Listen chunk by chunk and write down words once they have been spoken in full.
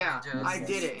I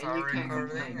did it, and you start can't recording?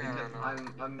 complain I because don't know.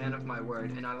 I'm a man of my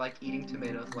word, and I like eating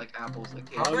tomatoes like apples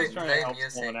How I do occasionally. was I just trying to play help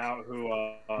music? someone out who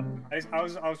I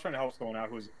was trying to help someone out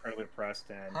who was incredibly depressed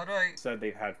and How do I... said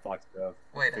they had thoughts of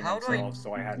Wait, hurting how do I themselves,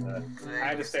 so I had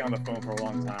play to stay on the phone for a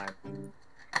long time.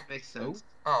 Makes sense.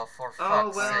 Oh, for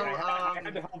Oh fuck's well, sake. I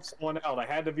had to help someone out. I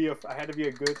had to be a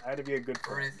good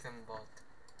friend. Rhythm bot.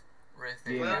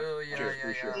 Rhythm, Yeah, yeah, sure,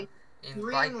 yeah, sure. yeah.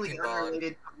 Invite extremely the bot.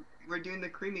 unrelated. We're doing the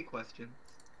creamy question.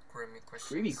 Creamy questions.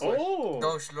 Creamy question. Oh,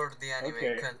 Doge Lord the anime,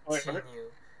 okay. Wait, continue.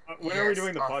 when are we Yes,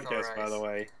 doing the podcast, by the authorized.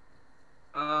 way?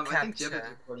 I think Jeb is Captcha.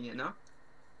 recording it now.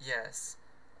 Yes.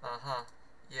 Uh-huh.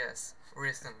 Yes.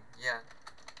 Rhythm, yeah.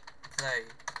 Play.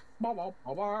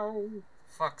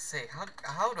 Fuck's sake,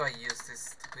 how do I use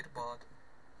this stupid bot?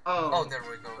 Oh, there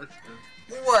we go. Let's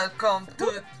go. Welcome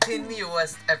to the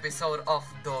newest episode of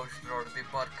Doge Lord the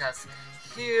podcast.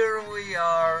 Here we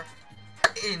are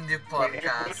in the Wait,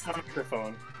 podcast my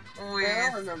microphone. I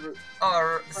with remember.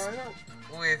 our I know.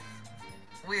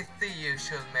 with the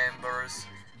usual members,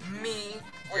 me,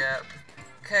 Jeb,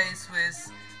 K-Swiss,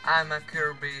 I'm a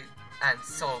Kirby, and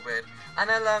Sobet. And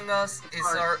along us is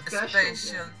Our our special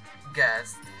special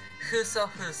guest, Huso.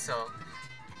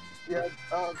 Yeah.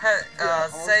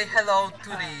 Say hello to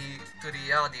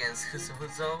the audience,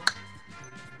 Huso.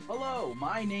 Hello,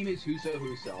 my name is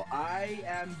Huso. I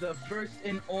am the first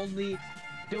and only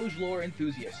Doge lore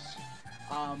enthusiast.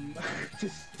 To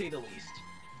say the least.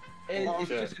 It's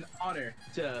just an honor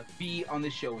to be on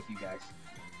this show with you guys.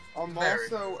 Very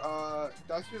Also,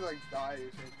 Dusty like died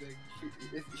or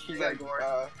something. She Yeah, like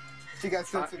Gore. she got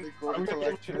sent to the Gore I'm gonna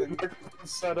get the collection. microphone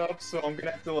set up, so I'm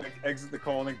gonna have to like exit the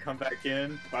call and come back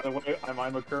in. By the way,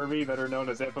 I'm a Kirby, better known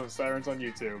as Anthem Sirens on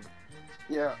YouTube.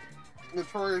 Yeah,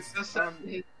 notorious. Just on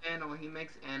his channel, he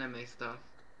makes anime stuff,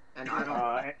 and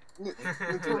I don't.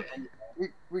 Notorious.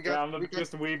 We Yeah, got. I'm the We got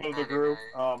biggest weeb of the Anime. group.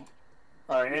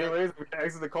 Alright, anyways, we're gonna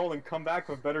exit the call and come back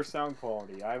with better sound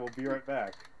quality. I will be right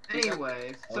back.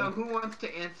 Anyways, so who wants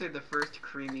to answer the first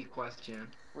creamy question?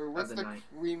 wait, what's the the night.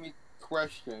 creamy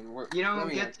question? You don't let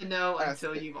me get to know ask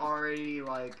until it. you've already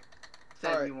like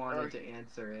said Alright, you wanted alright. to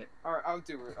answer it. Alright, I'll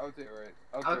do it. I'll do it.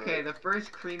 Okay, the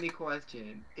first creamy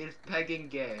question is pegging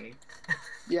gay.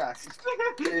 Yes,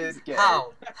 it is gay.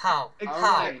 How?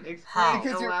 Explain, How?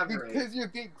 elaborate. Because you're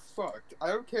being fucked. I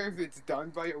don't care if it's done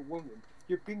by a woman.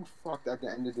 You're being fucked at the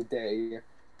end of the day.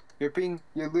 You're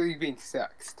literally being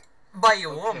sexed. By a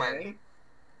woman. Okay.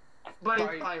 By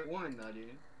By- a woman, though,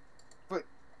 dude.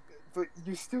 But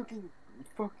you're still getting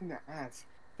fucked in the ass.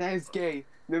 That is gay,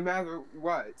 no matter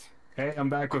what. Hey, I'm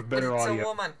back with But better it's a audio.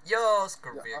 woman. Yo,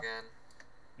 Scorpio Yeah. again.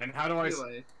 And how do I?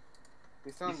 Anyway,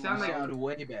 They sound, You sound You like- sound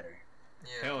way better.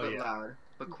 Yeah. Hell but yeah. loud.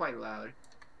 But quite loud.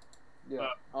 yeah.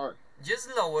 Alright. Just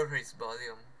lower his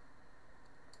volume.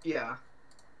 Yeah.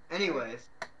 Anyways,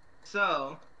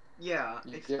 so, yeah,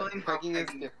 Yeah, explain how pegging is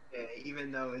pegging is gay,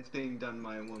 even though it's being done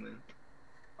by a woman.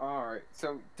 Alright.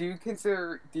 So, do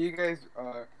you guys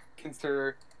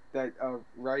consider that a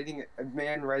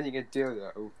man riding a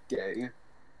dildo gay?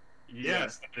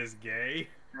 Yes, that is gay.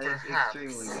 That is Perhaps.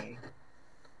 extremely gay.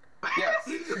 Yes.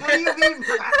 What do you mean?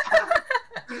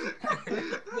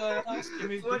 What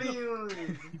What do you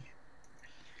mean?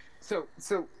 So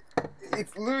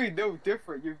it's literally no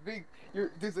different.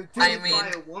 There's a I dildo. mean- By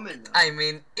a woman, though. I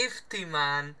mean, if the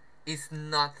man is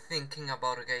not thinking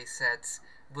about gay sex,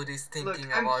 but is thinking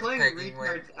Look, I'm about playing pegging when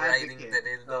retard's riding the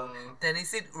advocate, dildo, so- then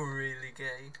is it really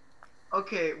gay?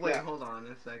 Okay, wait, Yeah. hold on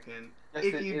a second. Yes,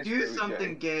 If it you is do very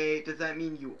something gay, does that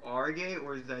mean you are gay,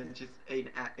 or is that just a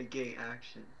gay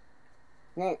action?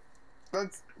 Well,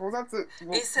 that's a.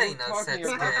 Well, It's anal we're sex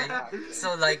talking about gay. action.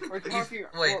 So like, We're if talking-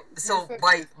 wait, well, so sex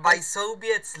by is-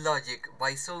 Soviet's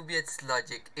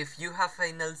logic, if you have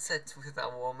anal sex with a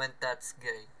woman, that's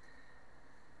gay.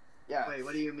 Yeah. Wait,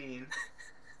 what do you mean?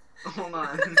 Hold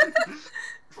on.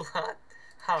 What?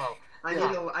 How?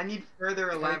 I need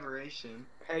further elaboration.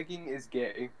 Pegging is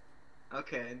gay.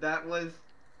 Okay, that was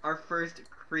our first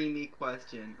creamy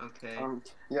question, okay?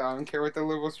 Yeah, I don't care what the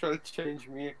liberals try to change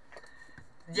me.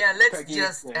 Yeah, let's Pegging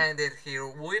just is gay. end it here.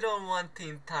 We don't want the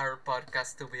entire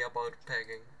podcast to be about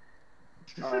pegging.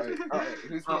 Alright.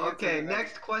 Who's gonna Oh, answer okay, the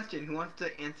next question. Who wants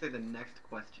to answer the next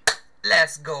question?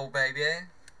 Let's go, baby.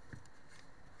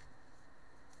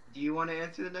 Do you want to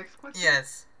answer the next question?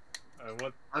 Yes.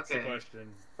 What's the Okay.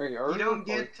 question? Wait, are You we don't recording?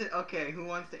 get to. Okay, who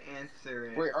wants to answer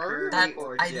it? Wait, are we Kirby That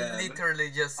or I Jeb?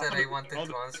 literally just said I wanted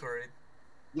to answer it.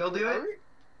 You'll do Are it?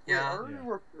 we? Yeah. Wait,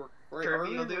 are we Kirby, are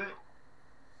you'll we- do it?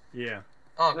 Yeah.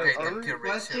 Okay, No, then the Kirby.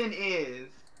 question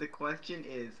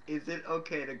is, is it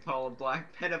okay to call a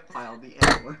black pedophile the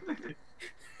N-word?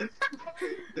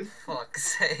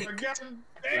 Fuck's sake. God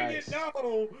dang it, Nice.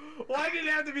 no! Why did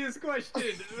it have to be this question?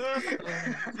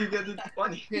 Because it's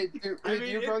funny. Hey, I do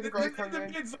mean, your brother like come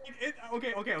in? it's like,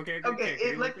 okay.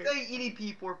 Okay, let's say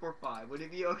EDP445. Would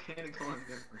it be okay to call him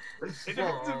different? It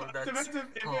Oh, depends that's-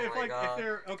 if oh my like if God.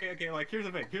 they're okay. Like here's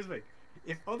the thing.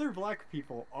 If other black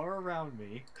people are around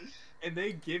me, and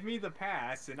they give me the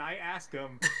pass, and I ask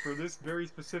them for this very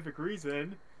specific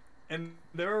reason, and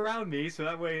they're around me, so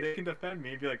that way they can defend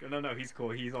me and be like, no, he's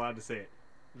cool, he's allowed to say it.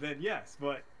 Then yes,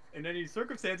 but in any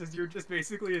circumstances, you're just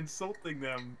basically insulting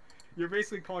them. You're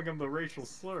basically calling them the racial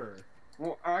slur.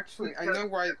 Well, actually, I know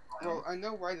why. Well, I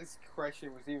know why this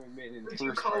question was even made in the Would you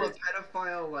first call a place.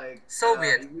 pedophile like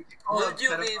Soviet, would you call a would you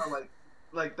pedophile leave-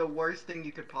 like the worst thing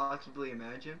you could possibly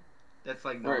imagine? That's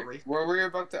like not Right. racist. What were you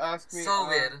about to ask me?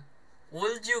 Soviet,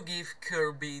 would you give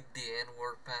Kirby the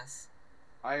N-word pass?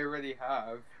 I already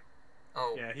have.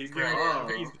 Oh, Yeah, he's right. given Oh.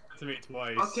 he's given it to me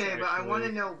twice. Okay, but I want to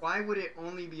actually. know why would it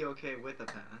only be okay with a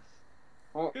pass?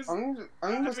 Well, 'Cause, I'm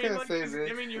just gonna like, say 'cause,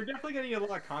 this. I mean, you're definitely getting a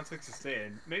lot of context to say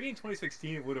it. Maybe in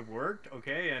 2016 it would have worked,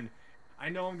 okay? And I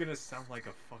know I'm gonna sound like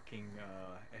a fucking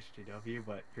SJW,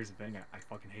 but here's the thing: I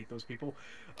fucking hate those people.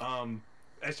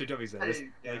 SJWs, that is.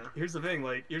 Yeah. Like, here's the thing: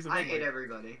 I hate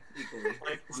everybody equally.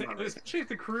 like, I'm not racist. especially if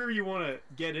the career you want to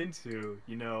get into,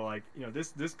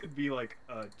 this could be like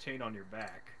a chain on your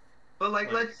back. But like,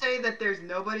 like- let's say that there's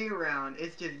nobody around.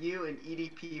 It's just you and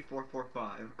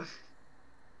EDP445.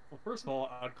 Well, first of all,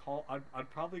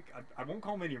 I won't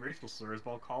call them any racial slurs,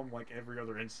 but I'll call them like every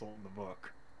other insult in the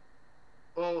book.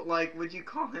 Well, like, would you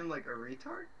call him like a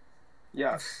retard?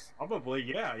 Yes. Probably,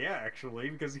 yeah, actually,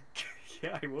 because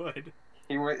yeah, I would.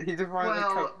 He just wanted Well,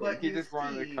 a cupcake. but He you just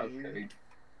wanted a see- cupcake.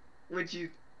 Would you?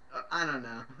 I don't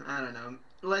know.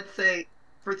 Let's say,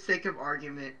 for sake of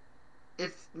argument,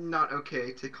 it's not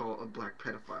okay to call a black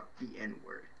pedophile the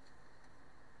N-word.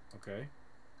 Okay.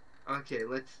 Okay,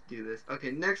 let's do this.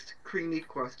 Okay, next creamy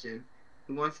question.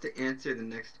 Who wants to answer the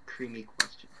next creamy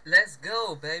question? Let's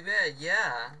go, baby.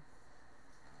 Yeah.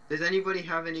 Does anybody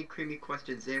have any creamy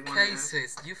questions they want to ask?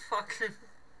 Cases, you fucking.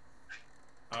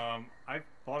 I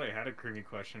thought I had a creamy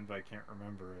question, but I can't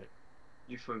remember it.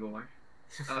 You forgot.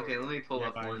 Okay, let me pull Yeah,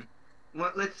 up fine.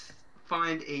 one. Let's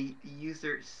find a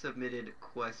user-submitted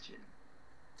question.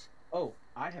 Oh,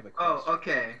 I have a Oh, question.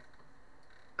 okay.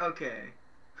 Okay.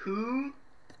 Who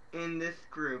in this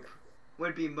group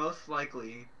would be most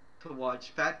likely to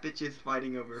watch fat bitches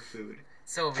fighting over food?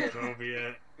 Soviet.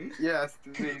 Soviet. Yes,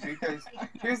 me, because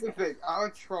here's the thing. I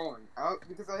was trolling.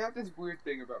 Because I have this weird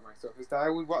thing about myself is that I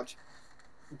would watch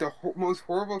the most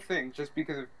horrible thing just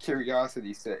because of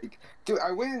curiosity's sake. Dude,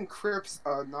 I went in Crip's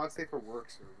not safe for work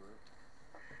server.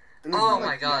 And it was Oh like-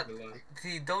 my God. Below.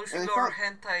 The Doge And I Floor thought-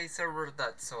 hentai server,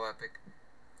 that's so epic.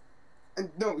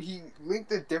 And no, he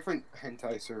linked a different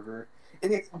hentai server,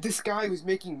 and this guy was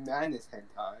making madness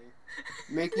hentai,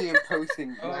 making and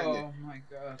posting madness. Oh my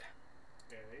god.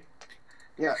 Okay.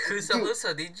 Yeah, Huso, dude,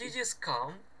 Huso, did you just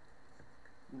come?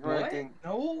 I What? think-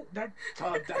 No, that's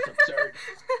absurd.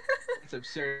 That's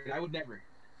absurd. I would never.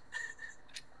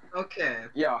 Okay.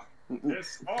 Yeah.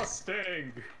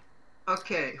 Disgusting.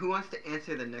 Okay, who wants to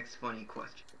answer the next funny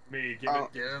question? Me, give Oh.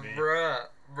 it, give Yeah, it to me.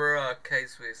 bruh,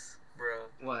 K-Swiss, bruh.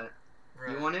 What?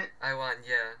 Bruh. You want it? I want,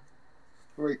 yeah.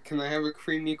 Wait, can I have a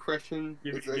creamy question?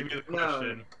 Give It's me the No.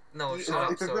 question. No, He- shut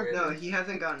up, it's a Soviet. No, he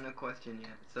hasn't gotten a question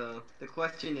yet. So the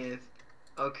question is,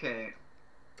 okay.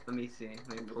 Let me see.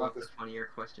 Let me pull up the funnier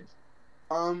questions.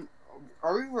 Are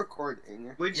we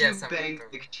recording? Would Yes, you I'm bang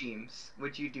recording. thick cheams?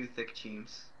 Would you do thick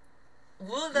cheams?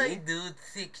 Would I do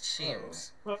thick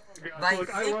chims? Oh, God. By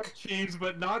Look, I love thick- cheese,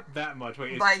 but not that much.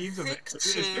 Wait, By cheese a thick is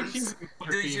thick chims, cheese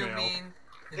a do you female? mean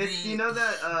It's you know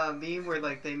that meme where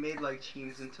like they made like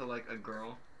cheams into like a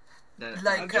girl. That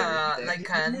Like, very thick? like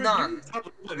a nun. Like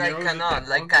a Like nun,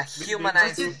 like a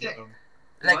humanized- Let's just say-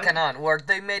 like What? a nun, where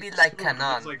they made it like a There's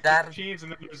nun. like That cheese,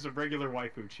 and then there's the regular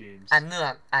waifu cheese. a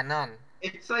nun.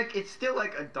 It's like it's still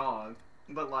like a dog,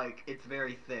 but like it's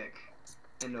very thick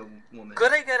and a woman.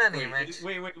 Could I get an Wait, image?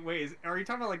 are you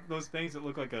talking about like those things that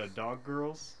look like a dog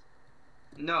girls?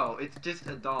 No, it's just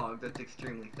a dog that's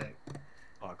extremely thick.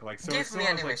 Fuck, like so Give it still me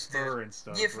an has, like image, dude. fur and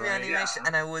stuff. Give me an right? image Yeah.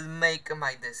 and I will make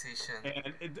my decision.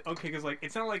 And okay, because like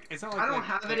it's not like I don't like,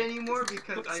 have it anymore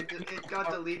because looks like it got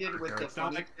deleted with the It's not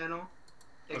funny like- channel.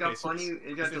 It Okay, got so funny.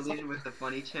 it's- It got it's deleted like- with the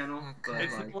funny channel. But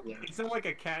Okay. like, It's not like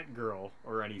a cat girl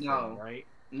or anything, No. right?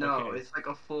 no, okay. it's like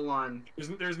a full-on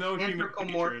There's no human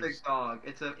anthropomorphic features. dog.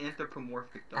 It's an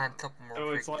anthropomorphic dog. So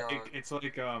Anthropomorphic it's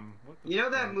like dog. what the You know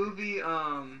that fuck? movie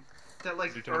That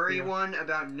like furry Zootopia? one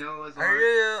about Noah's Are Ark.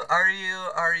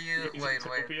 you? Wait.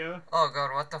 Zootopia? Oh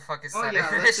god, what the fuck is Oh that? yeah,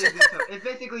 let's say Zootopia. It's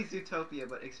basically Zootopia,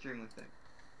 but extremely thick.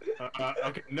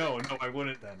 Okay, no, I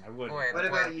wouldn't then. I wouldn't. Wait, What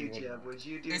about wait. you, Wouldn't. Jeb? Would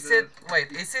you do Is the...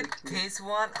 it is it this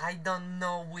one? I don't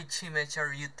know which image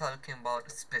are you talking about By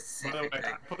the specifically.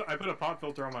 way, I put a pop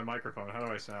filter on my microphone. How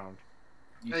do I sound?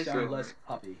 You I sound see. less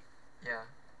puppy. Yeah.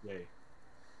 Yay.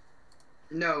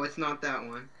 No, it's not that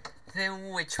one.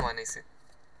 Then which one is it?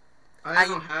 I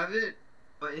don't have it,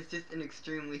 but it's just an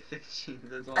extremely thick cheese.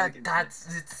 That's all I can That's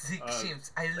the thick Uh, chimps.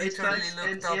 I It's literally like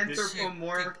an looked up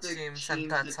anthropomorphic thick chimps cheese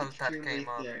and that's that's how that extremely came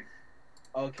up. thick.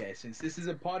 Okay, since this is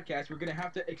a podcast, we're gonna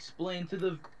have to explain to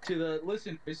the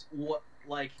listeners what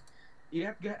you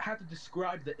have to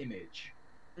describe the image.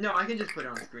 No, I can just put it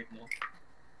on screen.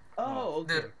 Oh,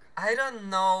 okay. Dude, I don't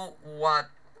know what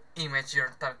image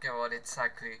you're talking about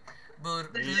exactly,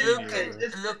 but Me Okay,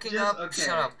 neither. looking just- up. okay.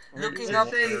 Shut up. We're Looking just up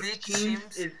saying thick Cheems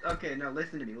chimps. is okay. No,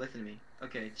 listen to me.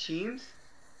 Okay, Cheems,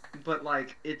 but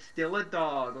like it's still a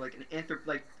dog, like an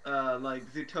like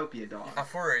Zootopia dog, A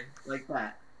furry. like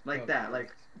that, Okay.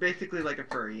 like basically like a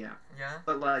furry, yeah, Yeah.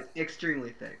 but like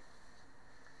extremely thick.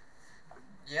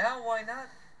 Yeah. Why not?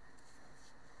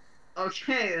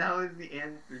 Okay, that was the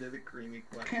answer to the creamy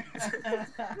question.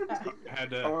 Had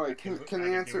to. All right, can had I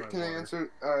to answer? give Can I my answer?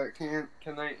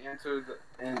 Can I answer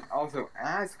and also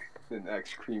ask the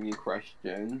next creamy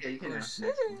question? Yeah, you can Oh, ask shit.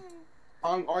 next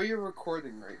one. Are you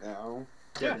recording right now?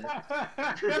 Yeah,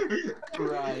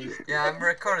 Right. Yeah, I'm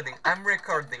recording.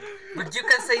 But you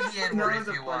can say the N that word was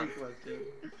if a you funny want. question.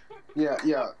 Yeah.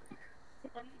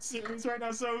 Are you serious right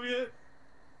now, Soviet?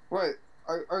 What?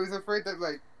 I was afraid that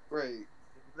wait.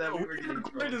 That we We've were been getting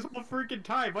recording this trolled. whole freaking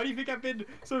time. Why do you think I've been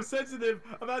so sensitive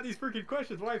about these freaking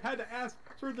questions? Why I've had to ask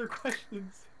further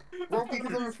questions? Well,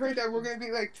 because I'm afraid that we're gonna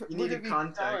be like You we're needed gonna be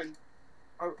context.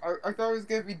 done. I thought it was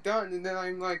gonna be done, and then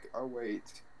I'm like, oh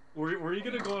wait. Were you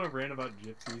gonna go on a rant about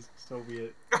gypsies,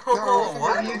 Soviet? Oh, No,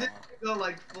 what? You just go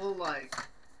like full like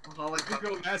You Holocaust.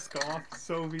 go mask off,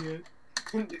 Soviet.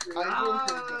 I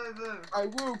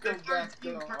will go That's back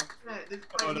 13%. off. This is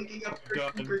Oh, like no, making up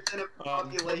done. 13% of the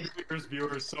population.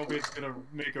 Viewers, Soviet's gonna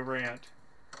make a rant.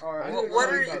 Alright. What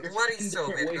Different is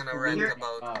Soviet ways gonna to rant read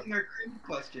about? Asking our cream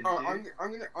question, Oh, dude.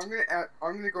 I'm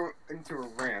gonna go into a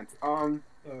rant. Oh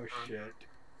shit.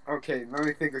 Okay, let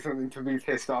me think of something to be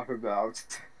pissed off about.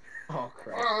 Oh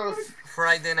crap. Oh,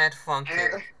 Friday Night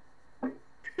Funkin'.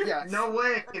 yes. No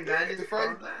way, that is The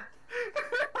from Friday- that.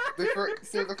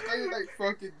 So the Friday Night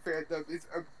fucking fandom is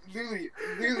literally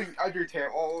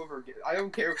Undertale all over again. I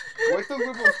don't care what the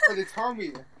liberals try to tell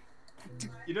me.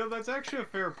 You know, that's actually a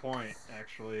fair point,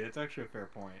 actually. It's actually a fair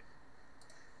point.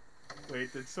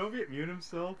 Wait, did Soviet mute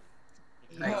himself?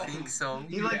 I think so.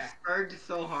 He like Yeah. spurred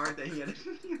so hard that he had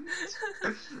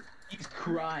to. He's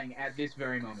crying at this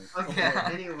very moment. Okay, Yeah.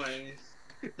 anyways,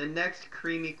 the next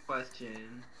creamy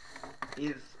question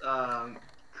is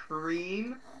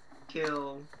cream,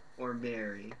 kill, or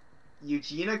marry?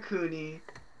 Eugenia Cooney,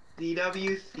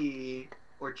 CWC,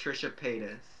 or Trisha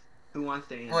Paytas? Who wants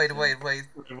to answer? Wait. What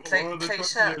were the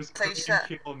questions? Keisha-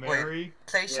 Kill, wait. Mary?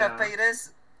 Playsha Yeah.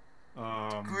 Paytas,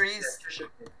 Yeah, Grease, Trisha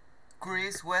Paytas.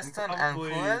 Grease Weston, and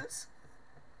Probably- who else?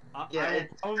 Yeah,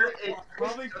 I'll it's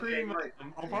probably okay, cream. like,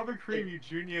 I'll probably cream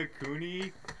Eugenia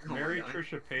Cooney, Oh my marry God.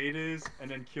 Trisha Paytas, and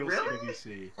then kill Really?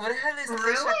 CWC. What the hell is Keisha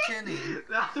Really? Cooney?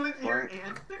 That was your What?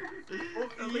 answer? Well,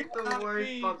 That's like yeah, the worst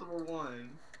I mean- possible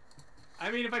one. I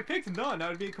mean, if I picked none, that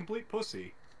would be a complete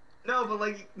pussy. No, but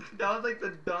like that was like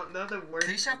that was the worst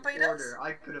Trisha Paytas? order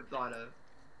I could have thought of.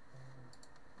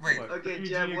 Wait, Look, Okay,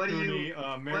 Eugenia Jeb, what do you-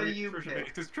 Cooney, marry do you Trisha pick? Paytas.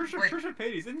 Because Trisha Wait.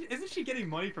 Paytas, isn't she getting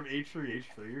money from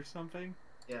H3H3 or something?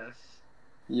 Yes.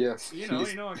 Yes. You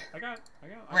know, I got.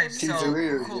 Wait, She's so,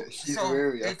 literally, who- she's so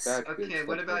literally a it's- fat Okay, bitch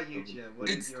what that about does you, them. Jeb? What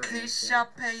it's is your Keisha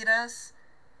answer? Paytas,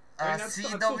 I mean, that's still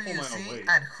full my own CWC, weight.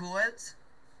 and who else?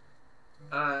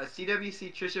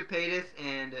 CWC, Trisha Paytas,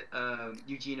 and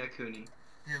Eugenia Cooney.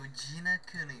 Eugenia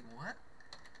Cooney. What?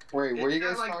 Wait, what are you It's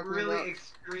guys that, like talking really about?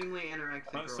 extremely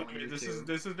anorexic girl So on this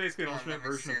YouTube. is basically an Oh, alternate let me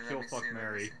version see, of let Kill me Fuck see, let me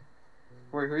Mary. see.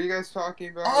 Wait, who are you guys talking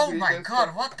about? Oh Who are you my guys god,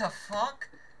 talk- what the fuck?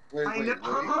 Wait, I wait, know.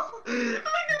 what?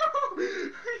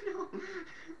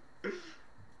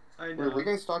 I know. Wait, what are you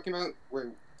guys talking about? Wait,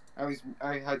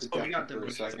 I had to Oh, check we got for a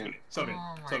them. second. Soviet,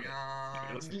 Oh my Soviet.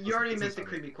 god. Listen, You already listen, missed the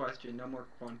Soviet. creepy question. No more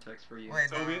context for you. Wait,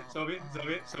 Soviet, no. Soviet,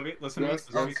 listen to me, Yes,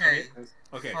 listen to me, Okay. Soviet.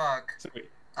 Okay, Fuck. Soviet.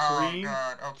 Oh Cream,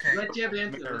 god, okay. Let Jeb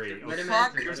answer. Mary. Let him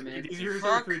Fuck. answer. Let him answer. These are the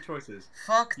Fuck. three choices.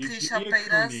 Fuck Tisha Eugenia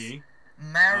Paytas, Cooney,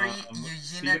 marry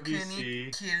Eugenia CWC,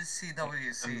 Cooney, kill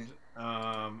CWC.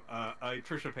 and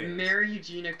Trisha Paytas. Marry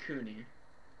Eugenia Cooney.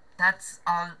 That's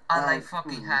all I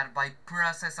fucking had by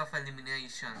process of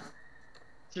elimination.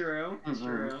 True,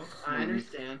 true. I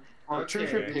understand. Well, Okay.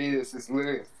 Trisha Paytas is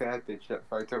literally a fat bitch that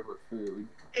fights over food.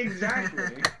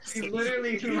 Exactly. She's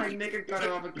literally like make a cut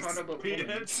of avocado but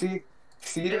only. See,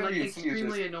 And like CWC is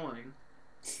extremely just, annoying.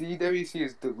 CWC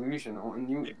is delusional, and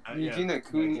Yeah, Eugenia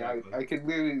Cooney, exactly. I could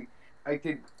literally, I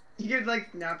could You could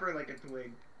like snap her like a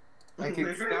twig.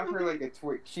 snap her like a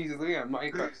twig. She's literally a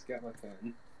Minecraft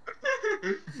skeleton.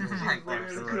 My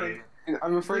literally God. Right. And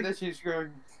I'm afraid that she's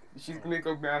gonna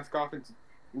go mask off and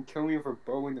kill me with a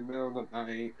bow in the middle of the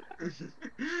night.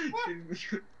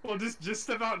 Well, just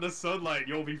step out in the sunlight,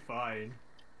 you'll be fine.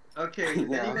 Okay, does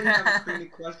Yeah. anybody have a creamy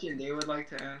question they would like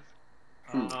to ask?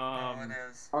 No one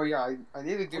is. Oh yeah, I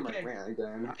need to do Okay. my rant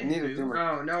again. I Okay, need to dude. do my.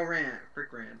 Oh, no rant.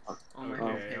 Frick rants. Oh my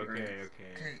god, Okay, hate okay, rants.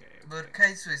 Okay, but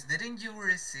K-Swiss, didn't you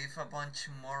receive a bunch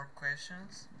more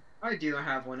questions? I do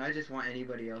have one. I just want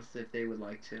anybody else if they would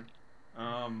like to.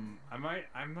 I'm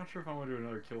not sure if I want to do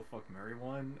another kill, fuck, marry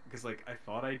one, because, like, I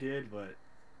thought I did, but...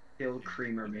 Kill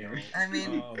Creamer Mary. I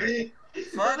mean,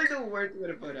 That's like the worst way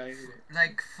to put it. I hate it.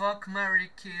 like, fuck, marry,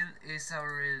 kill is a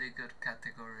really good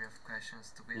category of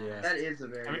questions, to be Yeah. honest. That is a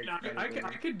very I mean, good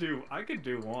category. I could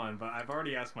do one, but I've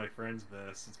already asked my friends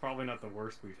this. It's probably not the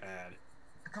worst we've had.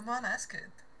 Come on, ask it.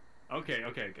 Okay,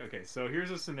 so here's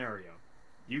a scenario.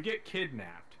 You get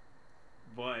kidnapped,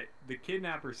 but the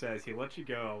kidnapper says he'll let you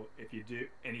go if you do,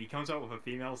 and he comes out with a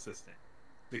female assistant.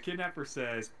 The kidnapper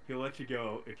says he'll let you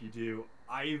go if you do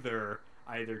either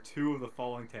two of the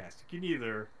following tasks. You can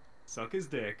either suck his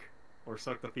dick or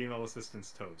suck the female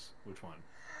assistant's toes. Which one?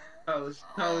 Toes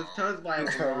by a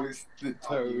The long,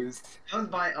 toes. toes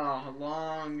by a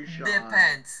long shot.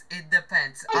 Depends. It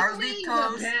depends. Are the It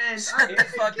toes? depends. Shut I the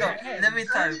fuck up. depends. Let me I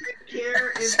talk. don't even care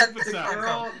if Shut it's the the fuck girl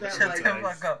up. that Shut like. the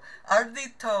fuck up. Are the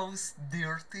toes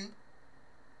dirty?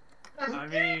 Who I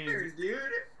cares, dude?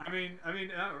 I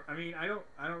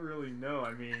don't really know.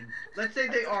 I mean, Let's say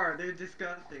they are. They're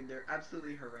disgusting. They're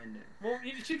absolutely horrendous. well,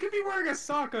 she could be wearing a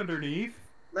sock underneath.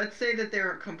 Let's say that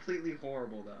they're completely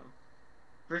horrible, though.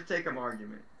 For sake of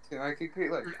argument. Yeah, I could create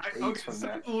like eggs from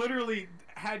that. Someone literally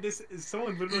had this.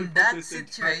 Someone literally In put that this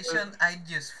situation, I'd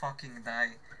just fucking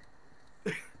die.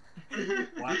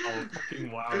 Wow,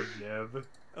 fucking wow, Jeb.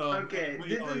 Okay, wait,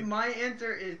 this is my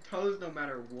answer is toes no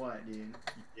matter what, dude.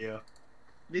 Yeah.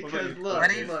 Because you? look,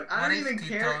 What if- look, I what don't if even the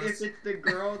care toes- if it's the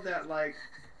girl that like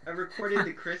recorded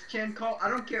the Christian call. I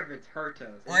don't care if it's her toes.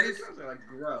 And What her if- toes are like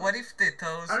gross. What if the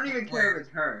toes? I don't even care if it's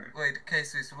her. Wait,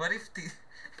 K-Swiss, what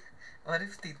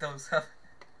if the toes have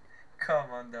come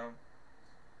on them?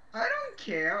 I don't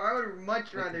care. I would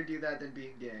much rather do that than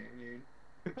being gay, dude.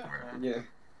 Yeah.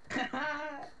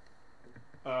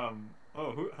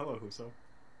 Hello, Huso.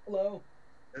 Hello.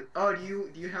 Oh, do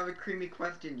you have a creamy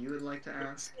question you would like to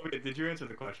ask? Wait, did you answer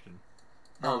the question?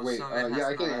 Oh No, wait. so it Yeah, has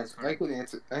I can no answer. I can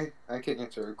answer. I can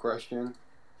answer a question.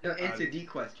 No, answer the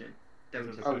question. That was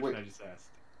Answer the just, Oh, question wait. I just asked.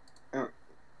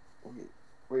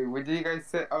 Wait. What did you guys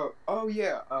say? Oh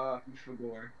yeah. you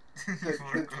forgot.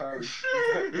 The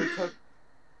toes.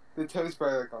 The toes by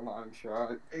like a long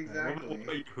shot. Exactly. What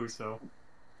about you, Huso?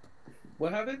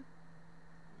 What happened?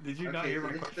 Did you not Okay, hear so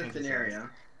my this is question? the scenario.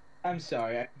 I'm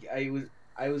sorry.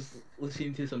 I was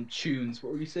listening to some tunes.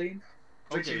 What were you saying?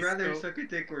 Would Okay, you rather so- suck a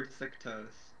dick or suck toes?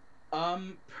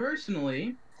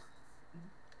 Personally,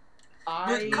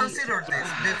 But consider this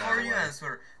before you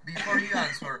answer.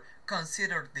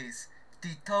 Consider this. The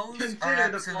toes Consider are the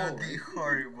absolutely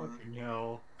following. horrible. Fucking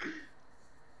hell.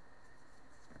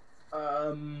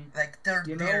 Like they're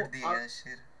You know, dirty I- as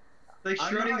shit. Like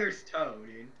I'm not- Schrodinger's toe,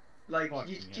 dude. Like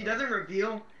Fucking she hell. doesn't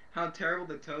reveal how terrible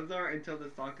the toes are until the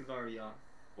sock is already off.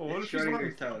 Well, what It's if she's wearing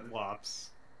Schrodinger's toes. flip-flops?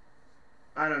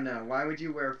 I don't know. Why would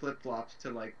you wear flip flops to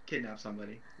like kidnap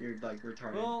somebody? You're like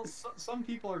retarded. Well, some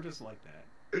people are just like that.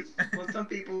 Well, some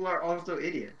people are also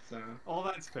idiots. So Oh,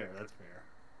 that's fair. That's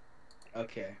fair.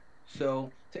 Okay.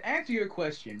 So to answer your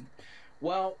question,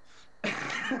 well,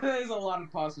 there's a lot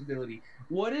of possibility.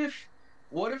 What if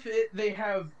they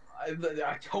have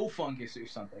a toe fungus or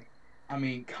something? I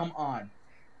mean, come on.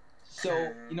 So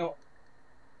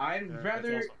I'd Yeah,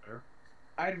 rather that's also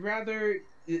fair.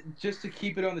 just to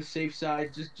keep it on the safe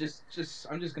side. Just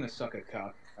I'm just gonna suck a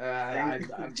cock.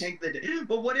 take the.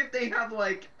 But what if they have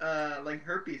like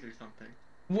herpes or something?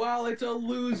 Well, it's a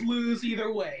lose-lose either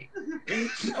way.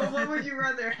 So what would you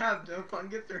rather have, no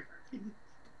fungus or herpes?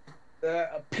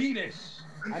 A penis.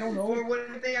 I don't know. Or what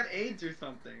if they have AIDS or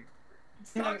something?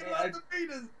 Talking about the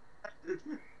penis.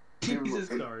 Jesus.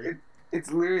 Sorry. It's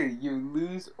literally you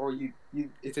lose or you.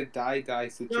 It's a die No,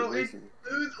 it's situation.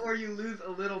 lose or you lose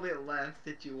a little bit less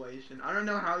situation. I don't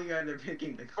know how you guys are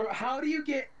picking the Or how do you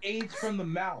get AIDS from the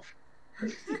mouth?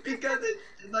 because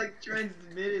it's like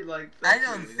transmitted like. I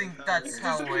don't sexually, think how that's it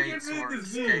how It's AIDS like works,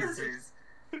 disease. cases.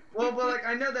 Well, but like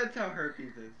I know that's how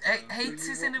herpes is. So. AIDS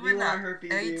You isn't want even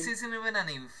herpes? AIDS isn't even an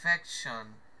infection.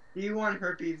 Do you want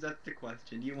herpes? That's the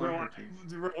question. Do you want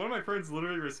herpes? One of my friends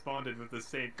literally responded with the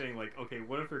same thing, like, okay,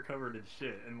 what if they're covered in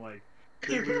shit? And like,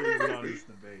 they literally went on this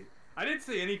debate. I didn't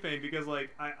say anything because like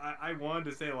I wanted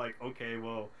to say like, okay,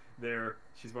 well,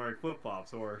 she's wearing flip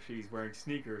flops or she's wearing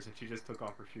sneakers and she just took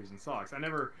off her shoes and socks. I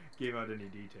never gave out any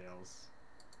details.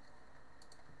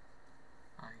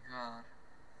 My God.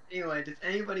 Anyway, does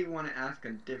anybody want to ask a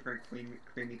different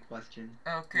creamy question?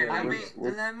 Okay, Yeah,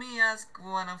 let me ask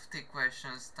one of the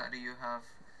questions that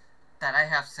I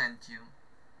have sent you.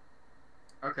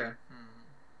 Okay. Hmm.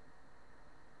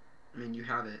 I mean, you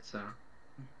have it, so.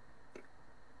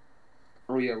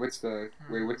 Oh yeah, what's the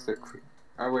what's the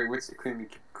creamy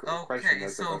question? Okay,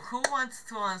 that's so about? who wants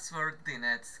to answer the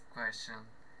next question?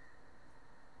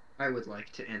 I would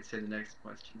like to answer the next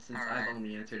question since Alright. I've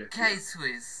only answered a few. Okay,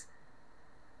 Swiss.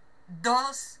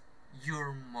 Does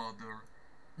your mother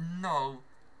know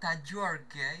that you are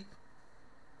gay?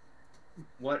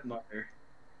 What mother?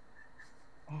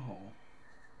 Oh.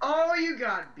 Oh, you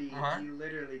got beat. What? You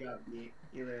literally got beat.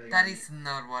 You literally That got is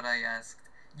not what I asked.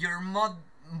 Your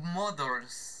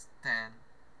mother's then.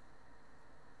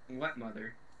 beat. What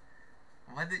mother?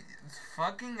 What the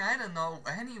fucking I don't know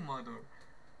any mother.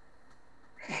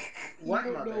 What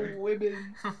You don't mother? know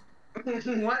women.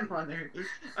 What mother?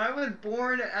 I was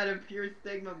born out of pure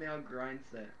Sigma male grind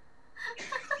set.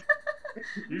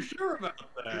 You sure about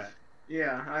that?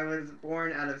 Yeah, I was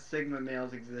born out of Sigma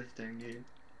males existing, dude.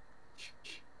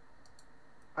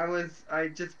 I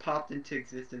just popped into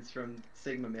existence from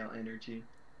Sigma male energy.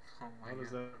 Oh my How does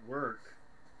God. that work?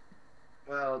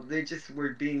 Well, they just were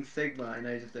being Sigma and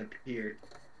I just appeared.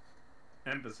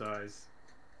 Emphasize.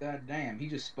 God damn, he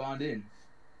just spawned in.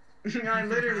 I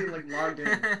literally like logged in.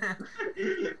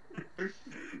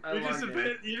 I logged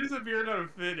in. You just appeared on a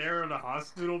thin air on a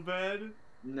hospital bed.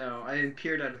 No, I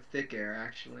appeared out of thick air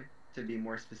actually, to be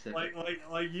more specific.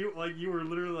 Like you were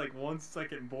literally like 1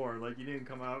 second born. Like you didn't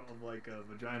come out of like a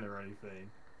vagina or anything.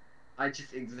 I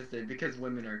just existed because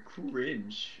women are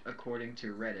cringe, according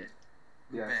to Reddit.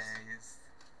 Yes. Based.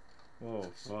 Oh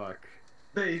fuck.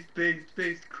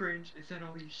 Based, cringe. Is that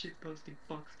all you shitposting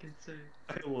fucks can say?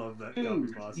 I love that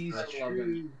Dude, copy he's I love true.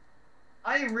 him.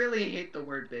 I really hate the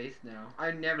word base now.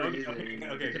 I never use it anymore.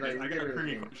 Okay. because I got a literally creamy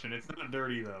hate it. question. It's not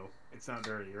dirty though. It's not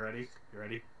dirty. You ready? You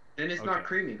ready? Then it's Okay. not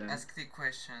creamy then. Ask the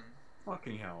question.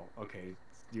 Fucking hell. Okay.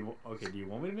 Do you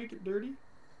want me to make it dirty?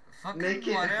 Fucking Make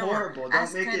it whatever. horrible. Don't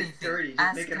Ask make it anything. dirty. Just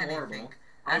Ask make it anything. horrible.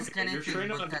 Ask Okay, you're anything,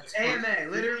 trained but on that's this. fine.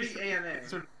 AMA, literally AMA.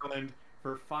 Switzerland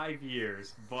for 5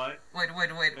 years, but Wait.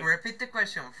 Repeat the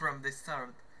question from the start.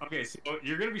 okay, so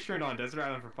you're gonna be stranded on a desert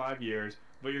island for 5 years,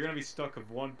 but you're gonna be stuck with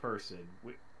one person,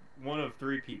 one of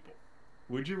 3 people.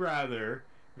 Would you rather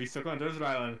be stuck on a desert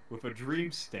island with a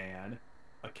dream stan,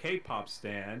 a K-pop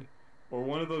stan, or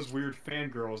one of those weird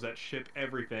fangirls that ship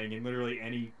everything in literally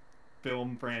any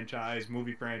film franchise,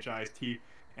 movie franchise,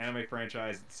 anime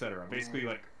franchise, etc. Basically,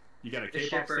 like you got a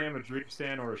K-pop shipper. stan, a dream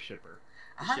stan, or a shipper.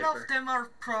 All shipper. of them are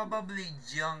probably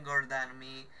younger than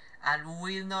me and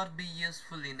will not be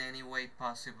useful in any way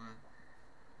possible.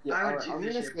 Yeah, I would alright, choose I'm the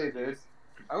gonna shipper. say this.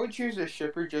 I would choose a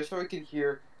shipper just so I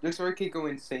could go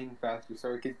insane faster,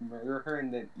 so I could murder her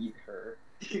and then eat her.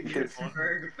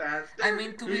 Berg fast. I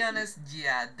mean, to be honest,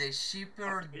 yeah, the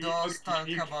shipper does talk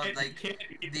about you like can't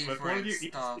eat them. If different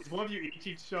stuff. If one of you eat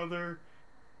each other,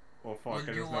 well, fuck, Will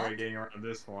there's you no what? way getting around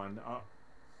this one.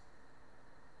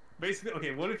 Basically,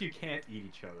 okay, what if you can't eat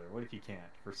each other? What if you can't,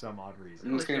 for some odd reason?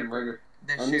 I'm just gonna murder.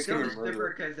 The I'm just Go gonna to shipper. murder.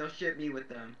 shipper because they'll ship me with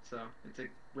them, so it's a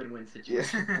win-win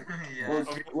situation. Yeah. Yeah. Well,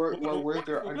 Okay, where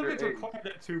they're what if it's underage. required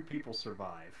that 2 people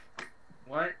survive?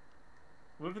 What?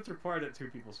 What if it's required that 2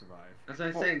 people survive? That's what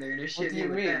I'm Well, saying. They're gonna ship do me you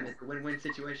with mean? them. It's a win-win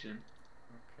situation.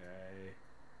 Okay.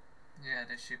 Yeah,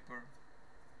 the shipper.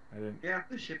 I didn't. Yeah,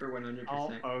 the shipper 100%.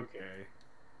 Oh, okay.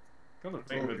 Come to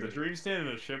think of it, the Okay. Dream Stand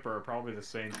and the Shipper are probably the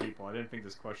same people. I didn't think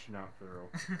this question out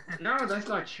through. No, that's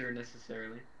not true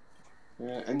necessarily.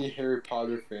 Yeah, any Harry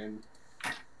Potter fan.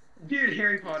 Dude,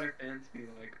 Harry Potter fans be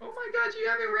like, "Oh my God, you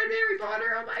haven't read Harry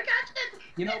Potter? Oh my God, shit!"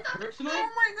 You know, personally, Oh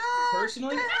my God!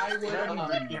 personally, I would. I haven't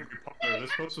read Harry Potter.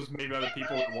 This post was made by the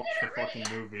people that watch the fucking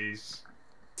movies.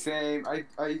 Same. I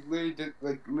literally did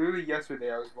literally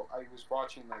yesterday. I was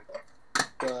watching like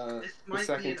the This might be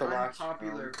second an to last.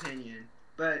 unpopular opinion,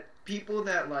 but people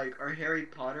that like are Harry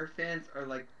Potter fans are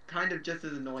like kind of just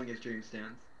as annoying as Dream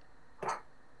stands.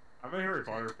 I'm a Harry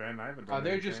Potter fan. I haven't done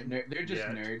They're anything. just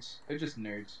yet. nerds. They're just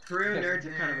nerds. For real, Yes. nerds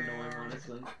are kind of annoying,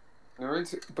 honestly.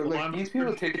 Nerds, but Well, like I'm these people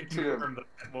here take to it to the. confirm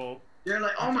that. Well, They're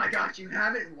like, oh my gosh, you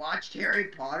haven't watched Harry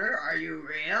Potter? Are you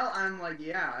real? I'm like,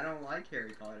 yeah, I don't like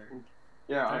Harry Potter.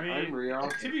 Yeah, I mean, I'm real.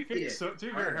 to be fair, Yeah, to be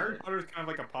I fair, know Harry it. Potter is kind of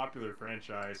like a popular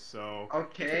franchise, so.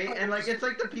 Okay, and like it's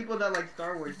like the people that like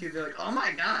Star Wars too. They're like, oh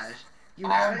my gosh, you Oh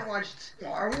haven't my- watched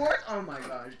Star Wars? Oh my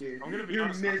gosh, dude, I'm gonna be you're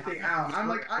honest, missing I out. haven't I'm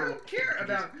like, I watched don't care Star Wars.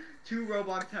 about two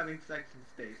robots having sex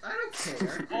in space. I don't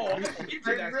care. Oh, I don't get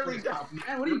to I that really sort of stuff,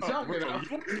 man. What are you talking about? You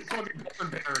want to fucking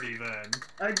porn parody then?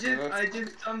 I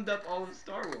just summed up all of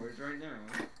Star Wars right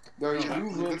now. No, No, you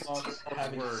that's- Robots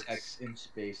having works. sex in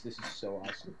space. This is so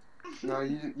awesome. No,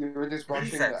 you were just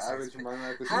watching Sex the is average big. minor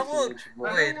episode. How would-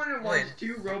 I Wait, don't want to watch wait,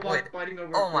 two robots wait. fighting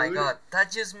over Oh my food. god,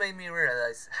 that just made me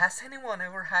realize. Has anyone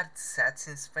ever had sex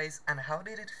in space, and how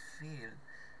did it feel?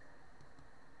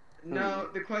 No,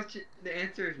 the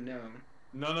answer is no.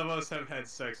 None of us have had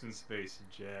sex in space,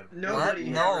 Jeb. Nobody.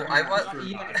 No, ever I has. was- Not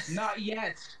yet. Not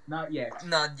yet. Not yet.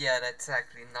 Not yet,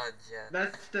 exactly, not yet.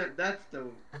 That's the.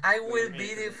 I will be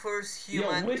amazing. the first Yo,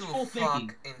 human wishful to thinking.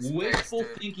 fuck in space, Wishful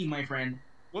dude. thinking, my friend.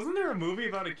 Wasn't there a movie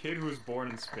about a kid who was born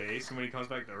in space, and when he comes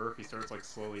back to Earth, he starts like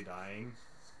slowly dying?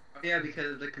 Yeah,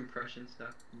 because of the compression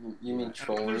stuff. You mean And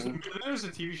trolling? there's a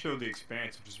TV show, The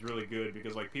Expanse, which is really good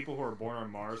because like people who are born on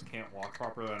Mars can't walk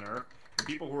properly on Earth, and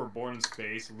people who are born in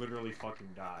space literally fucking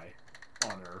die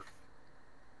on Earth.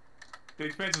 The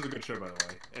Expanse is a good show, by the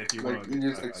way. If you Like want you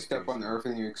just like step on Earth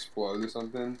and you explode or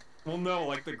something. Well, no,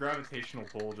 like the gravitational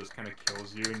pull just kind of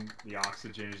kills you, and the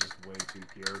oxygen is just way too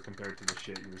pure compared to the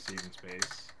shit you receive in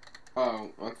space.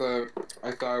 Oh, I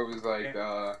thought it was like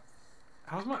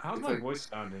How's my It's my like- voice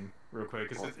sounding, real quick?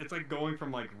 Because it's like going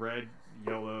from like red,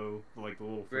 yellow, like the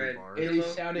little three Red, bars. yellow, You're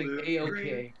sounding blue,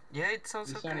 a-okay. Yeah, it sounds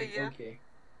You're okay, sounding yeah. okay.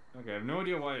 Okay, I have no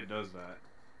idea why it does that.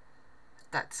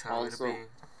 That's how Also-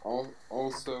 it'll be.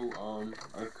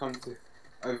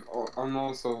 I'm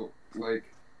also like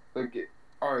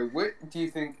alright, what do you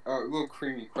think, a little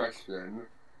creamy question,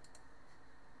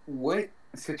 what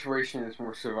situation is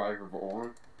more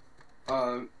survivable?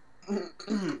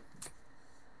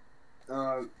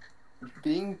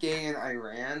 Being gay in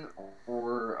Iran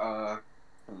or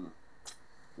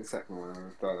the second one I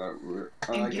thought that would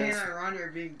Being I gay in guess Iran or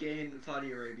being gay in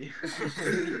Saudi Arabia.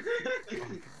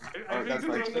 I that's think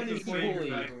my it's choice. the same Equally.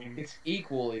 thing. It's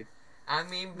equally. I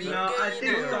mean, being No, I gay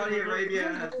think in Saudi Iran- Arabia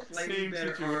has slightly Same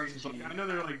better situations. Like, RNG. I know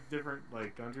they're like different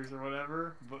like countries or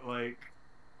whatever, but like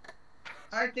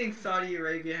I think Saudi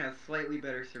Arabia has slightly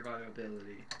better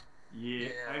survivability. yeah,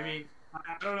 I Yeah. mean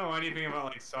I don't know anything about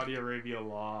like Saudi Arabia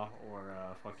law or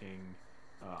fucking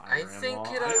I Iran think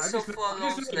law. it I also just know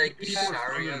follows, that like, people are from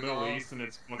Sharia the Middle law. East and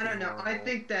it's I fucking don't know. I horrible.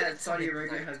 think that That's Saudi a bit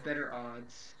Arabia like- has better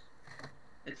odds.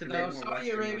 It's a bit No, more Saudi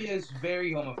Western Arabia is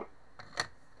very homophobic.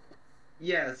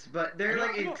 Yes, but they're I know- like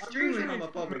I know- I'm pretty extremely sure it's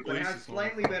homophobic. Middle They East have is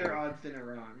slightly homophobic. better odds than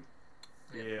Iran.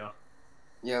 Yeah.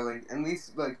 Yeah, like at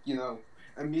least like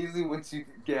immediately once you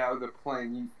get out of the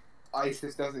plane,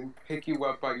 ISIS doesn't pick you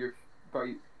up by your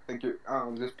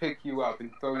just pick you up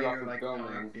and throw you off You're the like,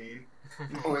 building, "Dude."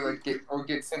 or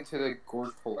get sent to the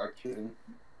gore collection.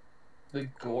 The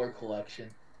Gore collection.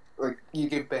 Like you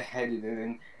get beheaded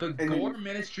and The then- Gore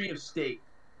Ministry of State.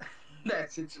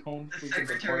 That's its own The freaking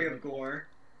Secretary of department. Gore.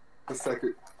 the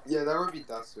second. Yeah, that would be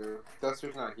Duster.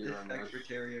 Duster's not The here on this.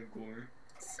 Secretary of Gore.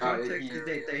 Uh, Context he- to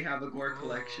date, they have a Gore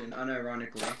collection,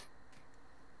 unironically.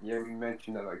 Yeah, we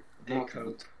mentioned that like They multiple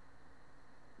cope.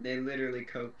 They literally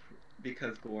cope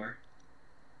because Gore.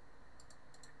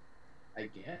 I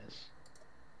guess.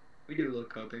 We do a little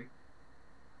coping.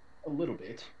 A little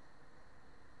bit.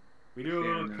 We do a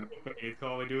Fair little enough. coping. It's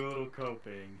called we do a little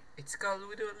coping. It's called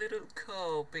we do a little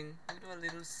coping, we do a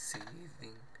little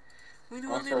seething, we do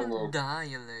a Also little a little-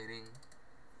 dilating.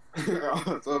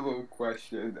 Also, a little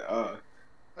question.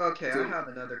 Okay, So- I have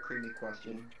another creamy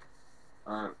question.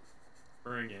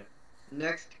 Bring it.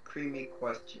 Next creamy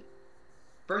question.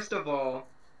 First of all,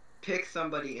 pick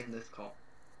somebody in this call.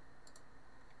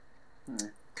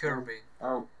 Kirby.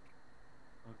 Oh,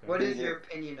 Okay. What is Yeah. your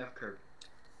opinion of Kirby?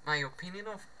 My opinion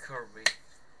of Kirby.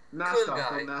 Mask Cool off,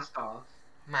 guy. go mask off.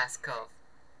 Mask off.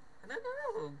 I don't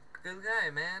know. Good guy,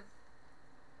 man.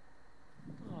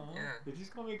 Aw, Yeah. Did you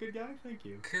just call me a good guy? Thank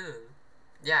you. Cool.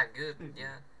 Yeah, good. Thank you.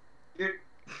 Yeah. You're...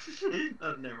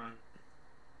 oh, never mind.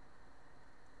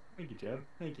 Thank you, Jeb.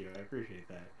 Thank you. I appreciate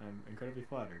that. I'm incredibly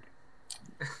flattered.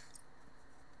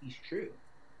 He's true.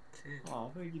 Cool.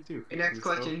 Oh, thank you too. Your next So-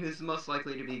 question, who's most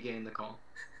likely to be gay in the call?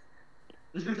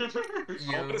 I'm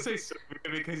gonna You. say so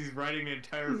because he's writing an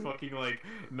entire fucking like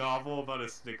novel about a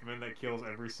stickman that kills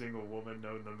every single woman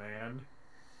known to man.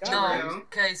 No, True.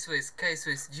 K-Swiss,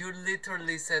 you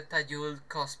literally said that you will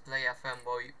cosplay a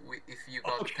fanboy if you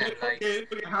got 10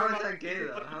 likes. How is that gay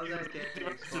though? How is that gay?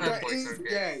 Explain. That Fanboys is are gay.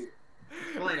 gay.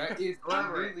 Explain. That is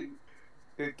Elaborate. literally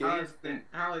the How gayest is thing. it?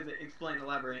 How is it? Explain.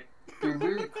 Elaborate. You're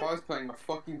literally cosplaying a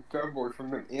fucking fanboy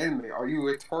from an anime. Are you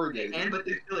retarded? And but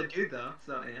they're still a dude though.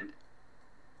 So and.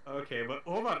 Okay, but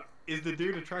hold on. Is the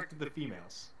dude attracted to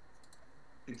females?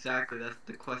 Exactly. That's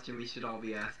the question we should all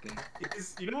be asking.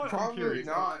 You know what? I'm Probably curious.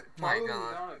 not. My Probably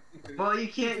God. not. Because Well, you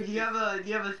can't. Do you have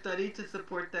a study to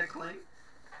support that claim?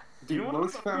 You dude, know what?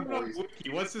 most I'm looking up fanboys. Wiki.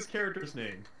 What's this character's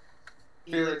name?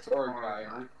 Felix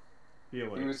Argyle.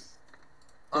 Felix. He was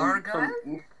Argyle?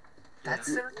 from- That's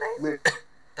Yeah. their name? Li-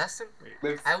 That's their...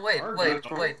 lives- wait,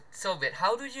 Argyle. Soviet,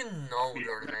 how do you know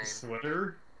their name?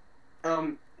 Sweater.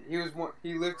 He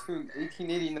lived from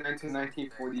 1889 to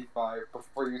 1945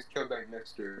 before he was killed by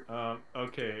Mr.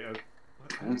 Okay.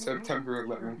 On September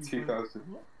 11, 2000.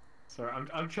 Sorry,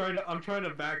 I'm trying to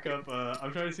back up.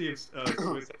 I'm trying to see if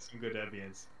Swiss has some good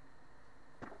evidence.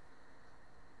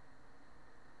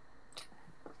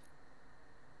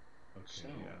 Okay. So-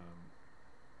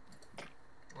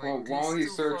 Well, Wait, while these he's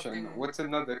two searching, fucking- what's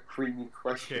another creamy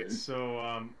question? Okay, so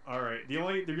all right. The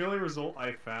only result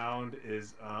I found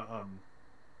is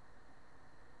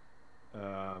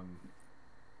hold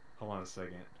on a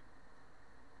second.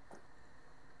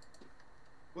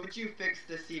 Would you fix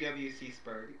the CWC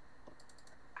Spurg?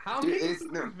 How Dude, can it's-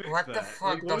 you no. fix What the that? fuck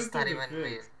Like, what does is there that to even fix?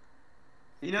 mean?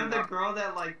 You know the girl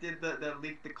that like did that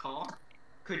leaked the call?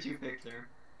 Could you fix her?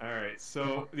 All right,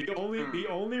 so the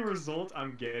only result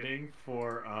I'm getting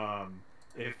for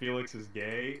if Felix is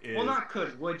gay is Well, not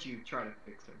could. Would you try to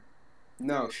fix her?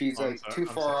 No, she's I'm like sorry, too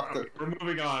I'm far off sorry. the. We're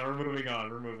moving on.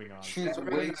 We're moving on. She's I'm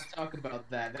way. ready to talk about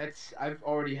that. I've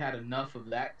already had enough of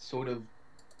that sort of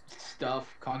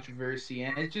stuff, controversy,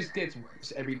 and it just gets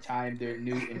worse every time their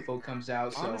new info comes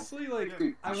out. So Honestly, like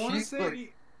Dude, I want to she's say,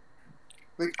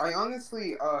 like I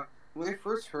honestly, when I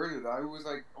first heard it, I was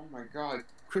like, oh my god,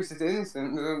 Chris is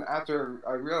innocent. And then after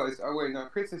I realized, oh wait, no,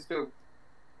 Chris is still,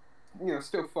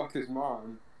 still fucked his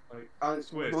mom. like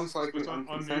Swiss, most likely Swiss, unmute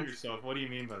unconsent. yourself. What do you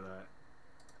mean by that?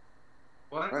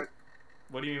 What? What?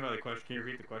 What do you mean by the question? Can you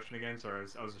repeat the question again? Sorry,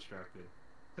 I was distracted.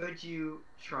 Could you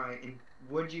try and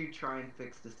would you try and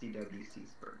fix the CWC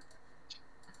Spurg?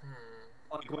 Hmm.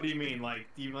 Like, what do you mean? Like,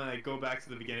 do you like go back to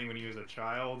the beginning when he was a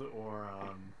child, or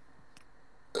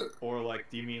like,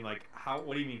 do you mean like how?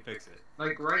 What do you mean fix it?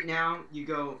 Like right now, you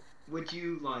go. Would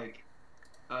you like?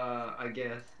 I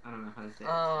guess I don't know how to say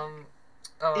it.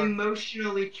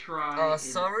 Emotionally try. and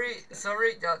sorry, fix that.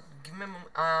 sorry. Give me.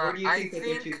 Or do you I think that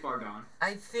they're too far gone?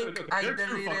 I think Okay, I they're too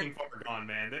fucking deleted. far gone,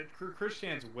 man.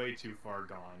 Christian's way too far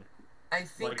gone. I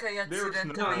think like, I there's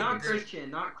accidentally. No, not did-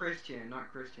 Christian. Not Christian.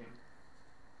 Not Christian.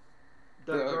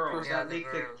 The The girl person- that Yeah, the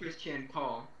leaked the girl. Christian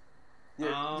call.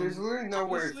 Yeah, there's literally no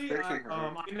way of Honestly, fixing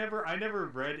her. I never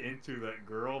read into that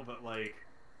girl, but like,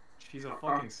 she's a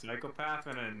fucking psychopath,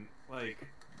 and then like,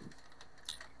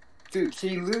 Dude,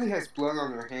 she literally has blood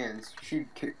on her hands. She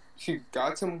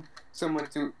got someone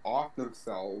to off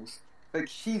themselves. Like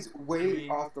she's way I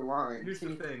mean, off the line. here's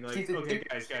the thing. Like, she's a okay, dick-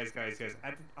 guys.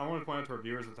 I want to point out to our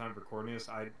viewers at the time of recording this.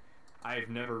 I've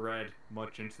never read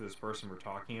much into this person we're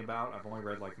talking about. I've only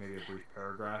read like maybe a brief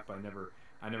paragraph. I never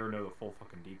know the full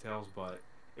fucking details. But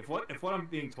if what I'm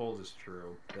being told is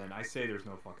true, then I say there's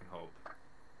no fucking hope.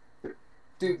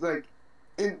 Dude, like,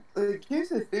 and like, here's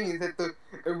the thing: is that the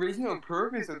original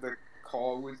purpose of the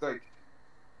call was like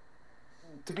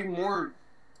to be more.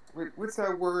 What's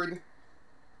that word?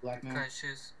 blackmail.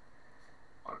 Conscious.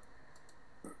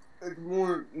 Like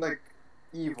more like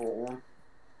evil.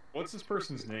 What's this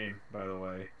person's name, by the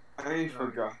way? I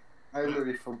forgot. I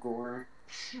literally forgot.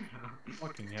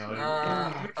 Fucking hell.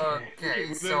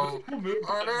 Okay, so on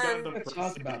an- Let's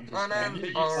talk about this. on man. an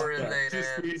You just unrelated-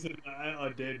 Just squeezing a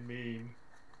dead meme.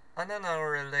 On an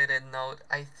unrelated note,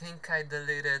 I think I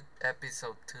deleted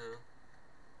episode 2.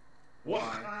 What?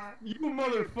 Why? You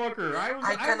motherfucker! I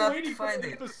I'm cannot waiting find for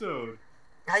the it. episode.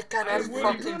 I cannot I'm waiting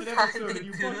fucking for that find episode. it,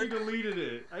 You fucking dude. deleted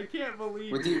it. I can't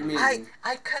believe What do you it. mean?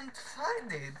 I can't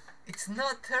find it. It's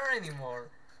not there anymore.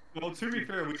 Well, to be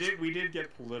fair, we did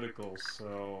get political,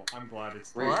 so I'm glad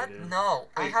it's What? deleted. No,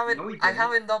 I Wait, haven't. no, we I didn't.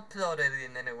 haven't uploaded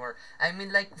it anywhere. I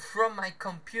mean, like from my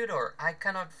computer, I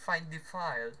cannot find the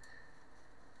file.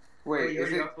 Wait, you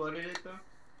is already it? uploaded it though?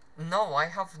 No, I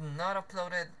have not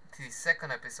uploaded the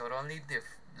second episode. Only the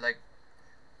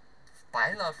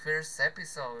pilot first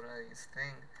episode. I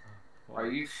think. Are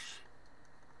you?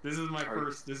 This is my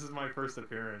first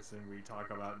appearance, and we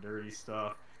talk about dirty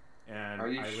stuff. And Are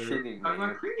you shitting I'm me?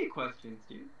 on creamy questions,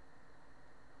 dude.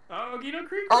 Oh, you know,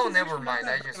 Creek. Oh, Questions never actually not mind,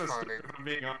 that I bad just of a found story, it. if I'm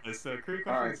being honest. Creek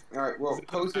All right, questions. all right. Well, is-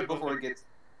 post it I before will- it gets.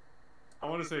 I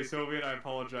want to say, Soviet, I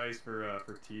apologize for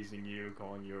teasing you,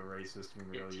 calling you a racist when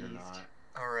really you're teased. not.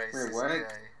 Alright, Wait, what?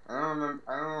 I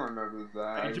don't remember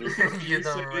that. I just, You don't said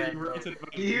that you remember. ranted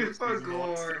about You gypsies in the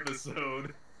last forgot.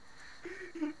 episode.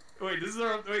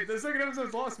 The second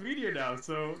episode's lost media now,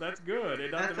 so that's good.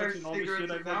 And not That's to our mention all the cigarettes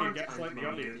shit I and fucking Valentine's gaslight the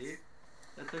moment, audience. dude.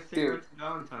 That's our cigarettes and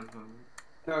Valentine's moment.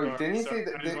 no, didn't he say I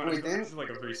that? just want- Wait, this is like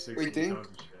a 360 wait, didn't- tone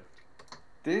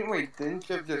shift. Didn't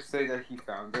Jeff just say that he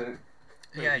found it?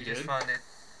 Yeah, I you just did? found it.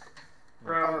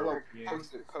 Bro, Oh, well, yeah.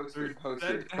 post it, post Or it, post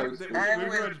that- it, post that- it. I We've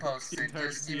will read post the it, entire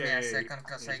just give me a CIA second,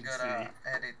 cause I gotta agency.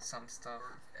 edit some stuff.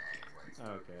 We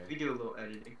Okay. do a little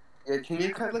editing. Yeah, can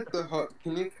you cut like the hook?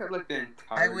 Can you cut like the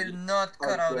entire? I will not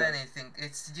cut out yeah. anything,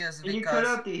 it's just Can you cut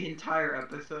because... out the entire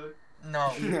episode?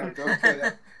 No. No, don't cut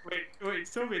out. Wait,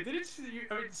 Soviet,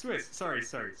 Swiss, sorry,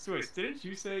 Swiss, didn't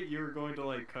you say you were going to,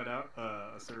 like, cut out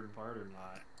a certain part or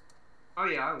not? Oh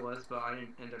yeah, I was, but I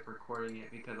didn't end up recording it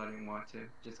because I didn't want to.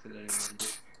 Just because I didn't want to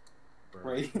do it.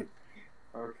 Wait.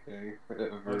 Okay,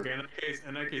 whatever. Okay,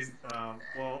 in that case,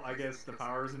 well, I guess the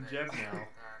power's in Jeff now.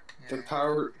 The Yeah.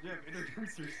 power. Jeff,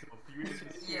 introduce yourself. You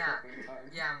introduce Yeah.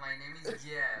 Yeah, my name is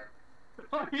Jeff.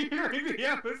 I'm hearing the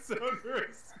episode for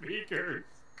speakers.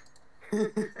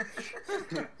 Can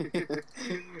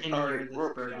Alright, hear the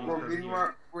spurging from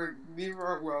here.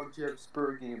 meanwhile, Jeff's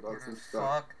spurging about some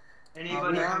stuff. Fuck.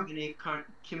 Anybody now- have any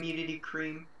community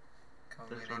cream?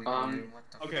 Community Um, game, what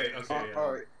the okay, fuck is okay.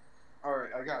 that?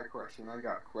 Alright, I got a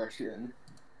question.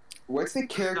 What's the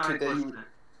character that you? 9%.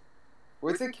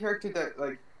 What's the character that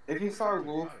like? If you saw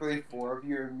Rule 34 of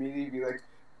you, immediately be like,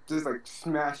 just like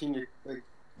smashing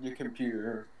your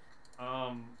computer.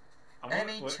 I want-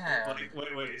 Any child.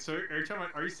 Wait. So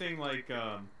are you saying like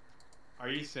are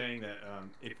you saying that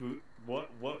if we,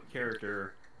 what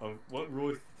character of what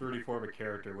rule 34 of a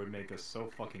character would make us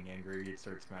so fucking angry you'd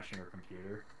start smashing our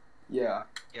computer? Yeah.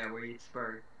 Yeah, where you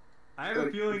spur. I have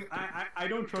a feeling I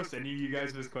don't trust any of you guys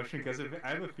with this question because I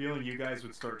have a feeling you guys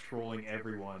would start trolling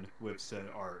everyone with said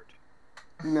art.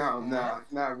 No.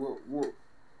 We'll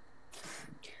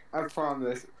I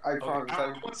promise. I promise. I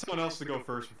want someone else to go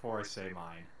first before I say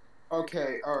mine.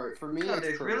 Okay, alright, for me No, it's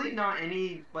there's Kirby. really not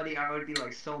anybody I would be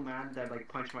like so mad that like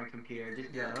punch my computer.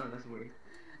 Just be like, oh, that's weird.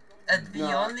 And the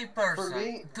No, only person,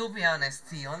 me- to be honest,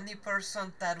 the only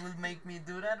person that will make me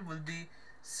do that will be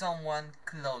someone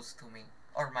close to me.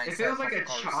 Or myself, If it was like of a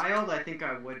course. child, I think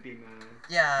I would be mad.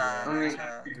 Yeah, I mean,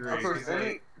 Agree, Of course,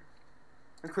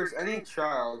 'cause, any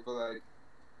child, but like,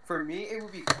 for me it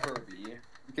would be Kirby.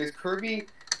 Because Kirby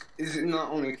is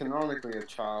not only canonically a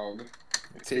child,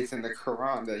 it states in the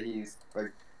Quran that he's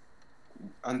like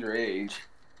underage,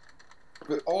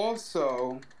 but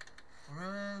also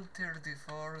Rule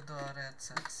 34 dot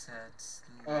sets.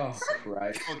 Oh,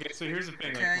 Christ. Okay, so here's the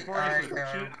thing. Okay, Like, before I answer the I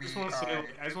question, will I just want to say, be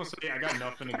I just want to say, I got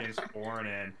nothing against porn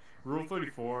and Rule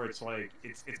 34. It's like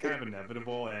it's kind of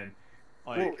inevitable and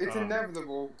like. well, it's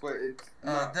inevitable, but it's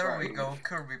not There we right. go,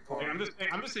 Kirby Okay, porn. I'm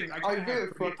just saying. I I'm kinda gonna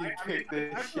have pretty, fucking I mean, kick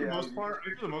this I, for shit the out most of you. part,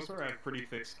 for the most part, I have pretty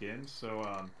thick skin.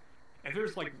 So if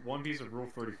there's like one piece of Rule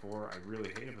 34 I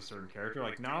really hate of a certain character,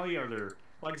 like not only are there,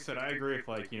 like I said, I agree if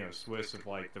like Swiss if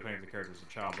like depending if the character's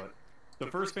a child, but the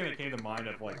first thing that came to mind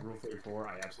of like Rule 34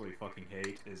 I absolutely fucking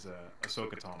hate is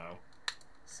Ahsoka Tano.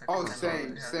 Oh,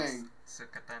 Sukatano, same.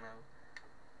 Sukatano.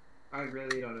 I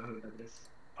really don't know who that is.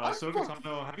 Ahsoka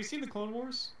Tano. Have you seen the Clone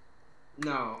Wars?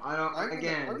 No, I don't. I'm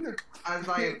Again, gonna as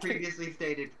I have previously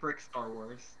stated, frick Star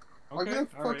Wars. I'm gonna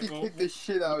alright, fucking well, kick the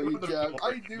shit out of you, what Jeff. other-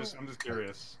 I do. I'm just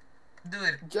curious. Do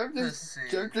it. Jeff Let's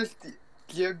just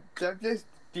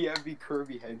DMV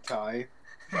Kirby hentai.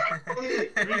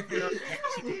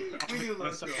 We do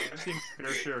love I've that. seen a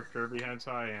fair share of Kirby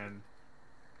hentai, and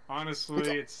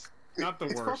honestly, it's not the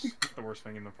it's worst. fucking- Not the worst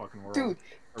thing in the fucking world. Dude,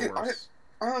 or dude, worse.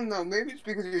 I don't know, maybe it's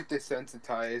because you're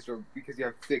desensitized or because you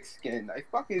have thick skin.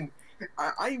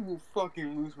 I will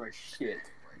fucking lose my shit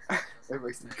if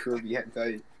I see Kirby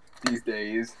hentai these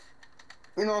days.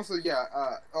 And also, yeah,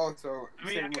 also... I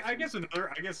mean, I guess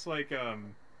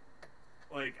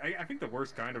I think the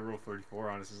worst kind of Rule 34,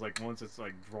 honestly, is like once it's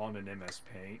like drawn in MS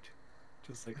Paint.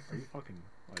 Just like, are you fucking,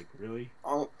 like, really?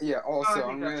 Oh, yeah, I also, think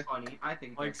I'm that's gonna... funny. I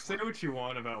think Like, that's say funny. what you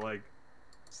want about, like,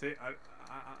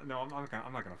 no, I'm not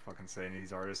gonna fucking say any of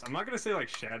these artists. I'm not gonna say, like,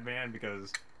 Shadman,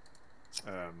 because,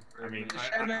 I mean...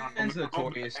 Shadman's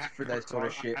notorious for that sort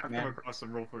of shit, I've man. come across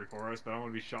some Rule 34 artists, but I don't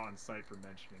want to be shot on sight for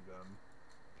mentioning them.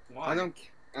 Why? I don't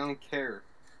care.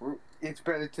 It's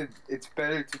better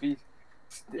to be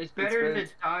It's better to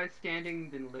die standing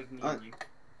than live near you.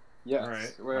 Yes.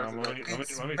 Alright, What else is let there? me-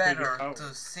 It's figure better out-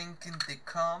 to sink in the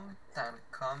cum than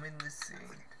come in the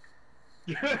sink.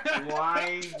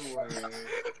 Wise word.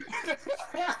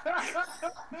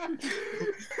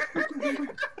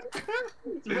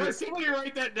 Somebody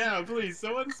write that down, please.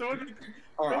 Somebody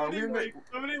I'm gonna make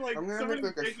like a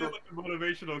make that short. like a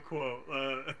motivational quote.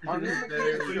 I'm gonna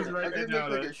make Please write I'm gonna that make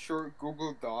down. like a short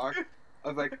Google Doc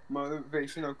of like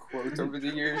motivational quotes over the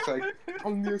years, like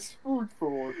I'm this food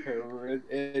for parent.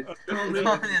 Okay.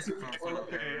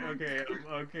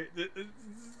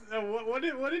 What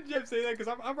did Jeff say that?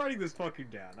 Because I'm writing this fucking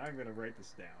down. I'm gonna write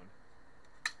this down.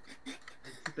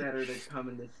 It's better to come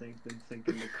in the sink than sink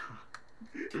in the cum.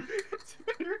 It's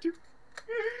better to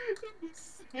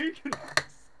sink.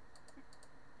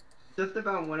 Just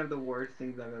about one of the worst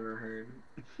things I've ever heard.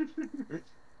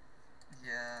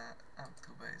 Yeah, I'm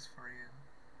too base for you.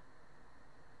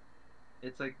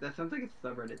 It's like that sounds like a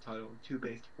subreddit title. Too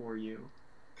based for you.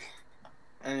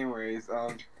 Anyways,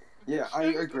 yeah, I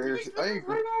agree. I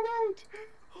agree.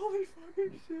 Holy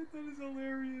fucking shit, that is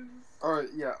hilarious. Alright,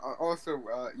 yeah. Also,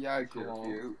 yeah, I agree with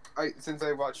you. Since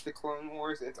I watched the Clone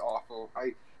Wars, it's awful.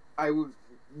 I would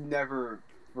never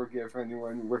forgive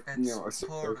anyone with It's a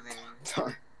similar poorly.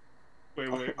 time. Wait,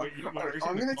 are you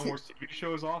saying the Clone Wars TV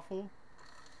show is awful?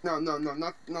 No, not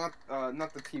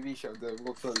the TV show, the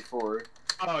World 34.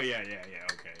 Oh yeah,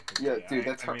 okay. Yeah, dude,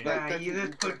 that's I mean, Yeah, he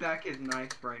just put back his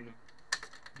knife right now.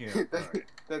 yeah, alright.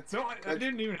 That's No, I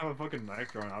didn't even have a fucking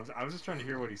knife drawn. I was just trying to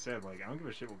hear what he said. Like, I don't give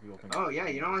a shit what people think. Oh yeah,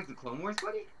 you don't like the Clone Wars,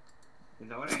 buddy? Is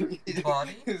that what I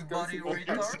Body? His Body ghostly-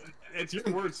 retard? It's your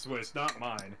word, Swiss, not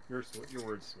mine. Your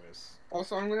word, Swiss.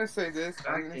 Also, I'm gonna say this.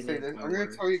 I'm Back gonna in my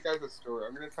words. tell you guys a story.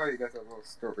 I'm gonna tell you guys a little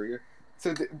story.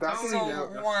 So back in So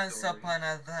the once upon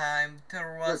a time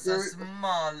there was a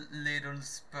small little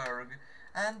spurg,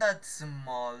 and that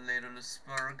small little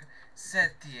spurg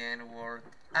said the N-word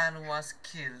and was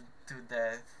killed to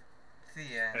death. The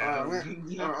end.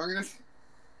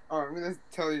 I'm gonna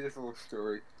tell you this little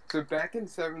story. So back in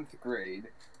 7th grade,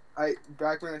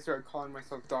 back when I started calling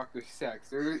myself Dr.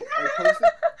 Sex,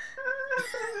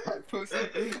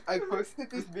 I posted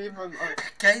this meme on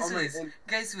Guys,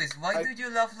 why do you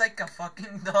laugh like a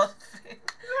fucking dolphin?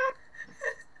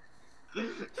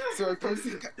 So I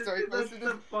posted That's this.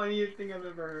 the funniest thing I've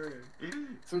ever heard.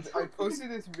 So I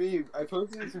posted this meme.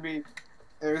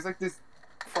 And it was like this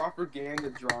propaganda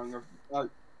drawing of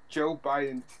Joe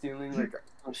Biden stealing like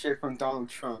some shit from Donald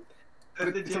Trump. A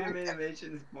legitimate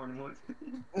innovation is born once.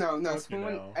 No, Fucking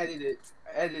someone hell. edited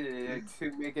it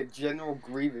to make a General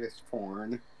Grievous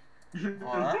porn.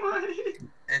 What? Yeah,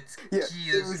 it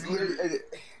Excuse was me. literally edited.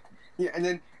 Yeah, and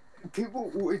then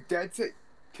people were dead set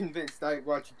convinced I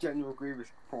watched General Grievous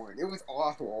porn. It was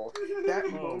awful. That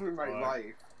moment in my fuck.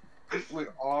 life was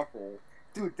awful.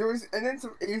 Dude, there was, and then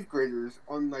some 8th graders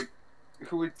on like,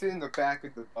 who would sit in the back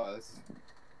of the bus,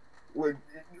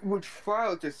 would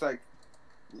file just like,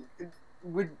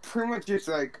 would pretty much just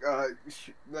like,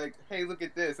 hey, look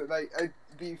at this, and I'd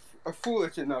be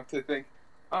foolish enough to think,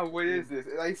 oh, what is this?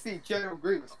 And I see General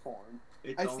Grievous porn,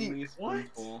 It's I see- only a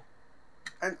spoonful.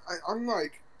 and I'm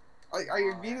like, I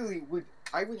immediately would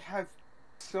have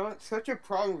such a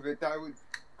problem with it that I would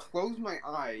close my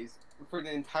eyes for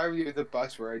the entirety of the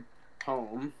bus ride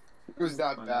home. It was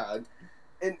that Funny. bad.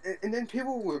 And then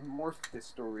people would morph this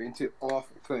story into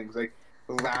awful things like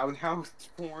loud house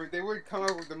porn. They would come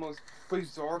up with the most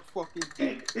bizarre fucking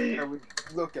things I would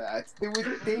look at.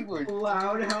 They would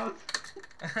Loud house.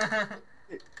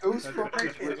 those That's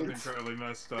fuckers were incredibly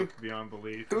messed up beyond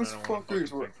belief. and those I don't wanna fucking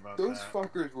fuckers were think about those that.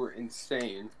 fuckers were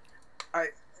insane.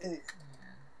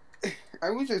 I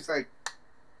was just like,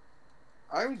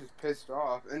 I was just pissed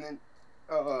off, and then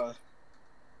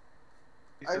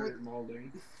He I started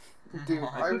molding. dude, I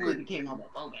I quickly would became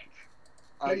homophobic.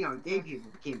 I- Hitting on gay people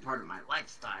became part of my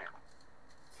lifestyle.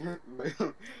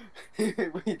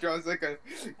 when he draws like a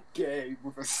gay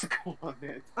with a skull on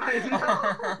it. I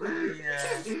know.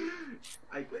 Yeah.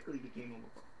 I quickly became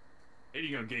homophobic.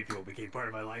 Hating on gay people became part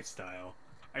of my lifestyle.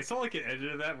 I saw like an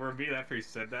edit of that where immediately after he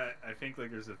said that, I think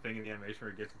like there's a thing in the animation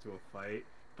where he gets into a fight,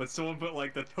 but someone put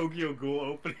like the Tokyo Ghoul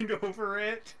opening over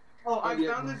it. Oh, I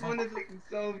yeah. found this one that's like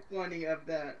so funny of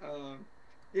that.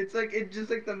 It's like it's just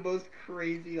like the most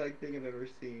crazy like thing I've ever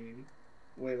seen.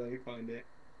 Wait, let me find it.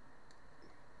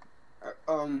 I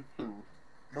wonder.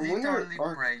 Literally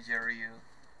pressure you.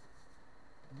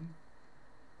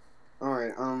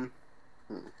 Alright,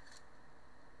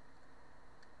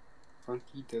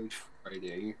 Funky Doge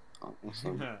Friday.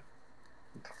 Awesome.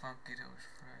 Funky Doge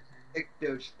Friday. Dick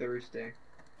Doge Thursday.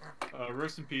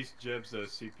 Rest in peace, Jeb's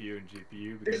CPU and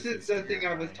GPU. This Because is his the computer thing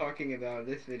I was died. talking about.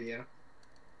 This video.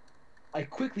 I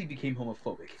quickly became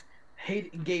homophobic.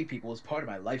 Hating gay people was part of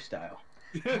my lifestyle.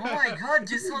 Oh my god,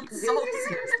 you sound so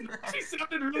similar. She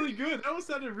sounded really good. That was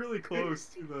sounded really close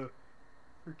to the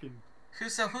freaking.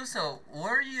 Huso,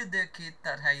 were you the kid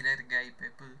that hated gay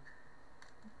people?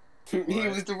 He What?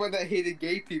 was the one that hated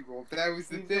gay people. That was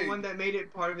the He's thing. the one that made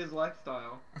it part of his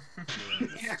lifestyle.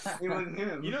 It wasn't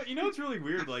him. You know what's really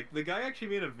weird? Like the guy actually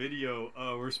made a video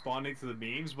responding to the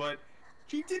memes, but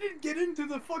he didn't get into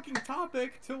the fucking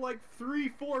topic till like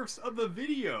 3/4 of the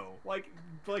video. Like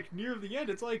near the end,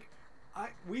 it's like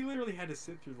we literally had to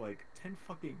sit through like 10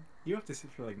 fucking. You have to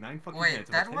sit through like 9 fucking Wait, minutes.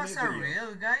 of a that was 10-minute a video.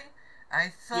 real guy? I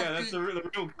thought Yeah, that's the real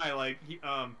guy. Like he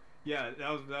yeah, that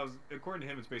was according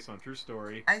to him. It's based on a true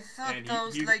story. I thought And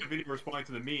those he like made a video responding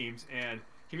to the memes, and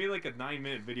he made like a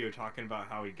 9-minute video talking about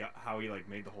how he like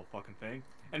made the whole fucking thing.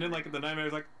 And then like at the 9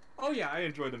 minutes, like, oh yeah, I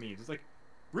enjoy the memes. It's like,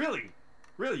 really,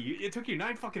 it took you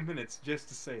 9 fucking minutes just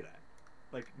to say that,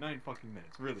 like 9 fucking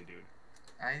minutes, really, dude.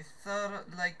 I thought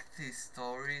like the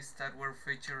stories that were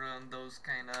featured on those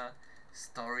kind of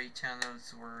story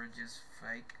channels were just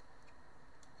fake.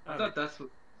 I thought that's what.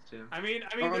 Too. I mean,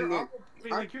 look,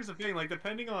 like here's the thing, like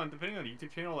depending on the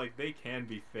YouTube channel, like they can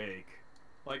be fake.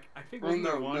 Like I think Well, wasn't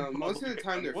there no, one no, most of the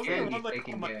time they're wasn't there fake. one like Fake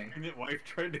and my gay. pregnant wife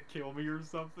tried to kill me or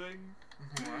something?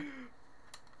 What?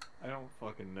 I don't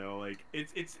fucking know. Like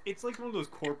it's like one of those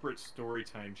corporate story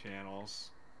time channels.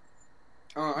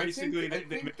 Basically, they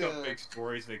make up fake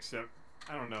stories, except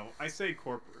I don't know. I say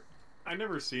corporate. I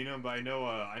never seen them, but I know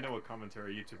a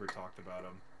commentary YouTuber talked about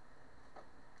them.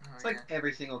 Oh, It's like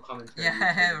every single commentary.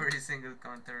 yeah, YouTuber. every single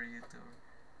commentary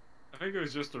YouTuber. I think it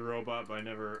was just a robot, but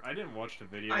I didn't watch the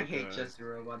video. I hate Just a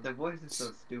Robot. The voice is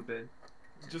so stupid.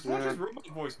 Just watch Yeah. his robot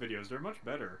voice videos. They're much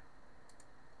better.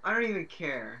 I don't even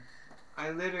care. I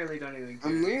literally don't even care.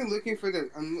 I'm really looking for the.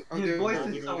 His voice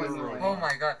Holding is so over a annoying. Oh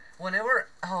my god.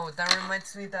 That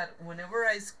reminds me that whenever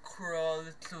I scroll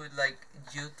through like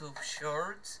YouTube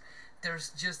shorts, there's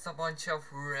just a bunch of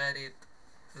Reddit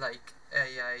like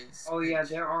AI speech. Oh yeah,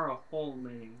 there are a whole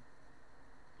many.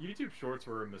 YouTube Shorts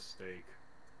were a mistake.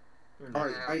 They're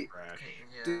Alright, not I- trash. Okay,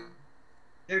 yeah. Dude,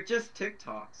 They're just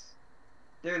TikToks.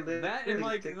 They're literally That and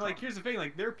like TikToks. here's the thing,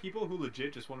 like there are people who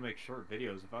legit just want to make short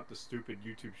videos about the stupid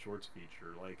YouTube Shorts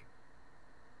feature. Like,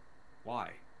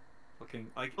 why? Fucking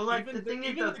like. Well, like, even the thing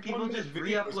is even, that like, people 1-minute just videos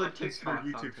re-upload are considered TikToks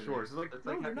YouTube onto Shorts. It's them. like It's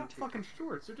no, like they're having not TikTok. fucking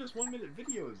shorts. They're just 1-minute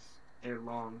videos. They're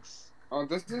longs. Oh,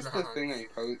 this is the thing I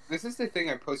post. This is the thing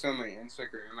I post on my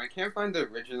Instagram. I can't find the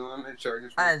original image, so I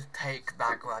just. I'll take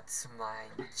back what's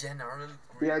mine. General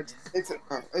Yeah, Grievous.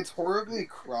 it's horribly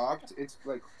cropped. It's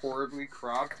like horribly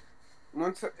cropped.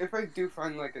 If I do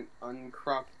find like an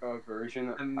uncropped version,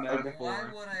 A I, metaphor. Why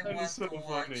would I That want is so to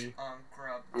watch funny.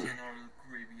 uncropped General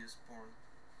Grievous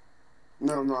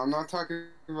porn? no, I'm not talking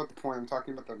about the point. I'm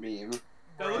talking about the meme. That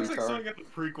Bro, looks like sorry. something out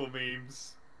of prequel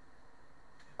memes.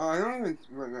 I don't even.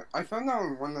 Remember. I found that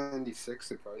on 196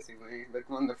 surprisingly. Like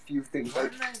one of the few things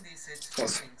that. 196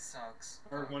 Yes. fucking sucks.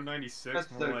 R196,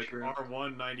 That's more so like true.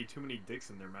 R190. Too many dicks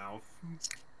in their mouth.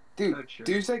 Dude, So true.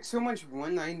 there's like so much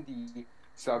 190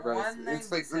 subreddits.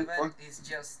 It's like 197 is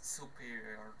just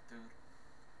superior, dude.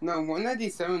 no,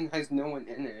 197 has no one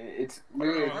in it. It's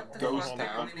literally Oh, a What the ghost fuck?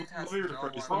 town. It has Let me no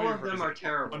rephrase, one. All of them are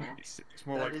terrible. 196,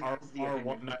 more That like is the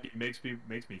R190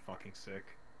 makes me fucking sick.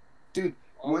 Dude,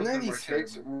 All of them are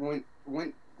 196 terrible.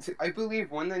 when I believe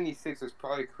 196 has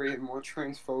probably created more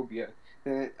transphobia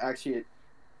than it actually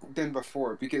than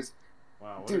before because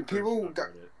Wow, what Dude, a cringe people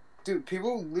subreddit. dude,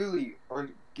 people literally are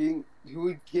getting who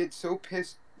would get so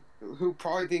pissed who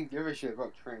probably didn't give a shit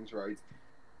about trans rights.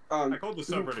 I called the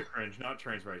subreddit cringe, not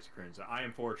trans rights cringe. I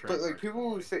am for trans But like rights. people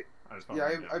would say, I just found yeah,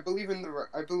 that, I believe in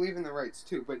I believe in the rights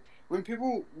too. But when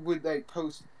people would like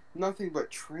post nothing but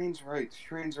trans rights,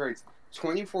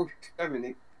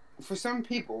 24/7, for some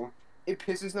people it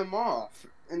pisses them off.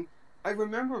 And I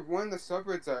remember one of the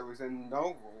subreddits I was in,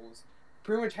 Novels,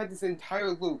 pretty much had this entire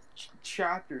little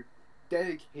chapter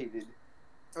dedicated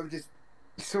of just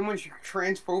so much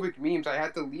transphobic memes. I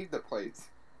had to leave the place.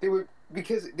 They were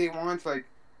because they wanted to, like,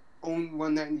 own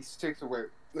 196 or where,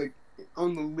 like,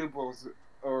 own the liberals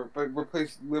but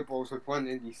replace liberals with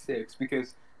 196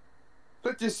 because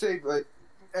let's just say like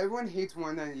everyone hates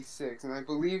 196 and I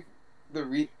believe the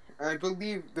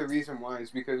reason why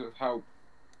is because of how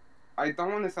I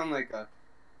don't want to sound like a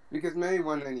because many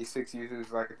 196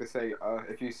 users like to say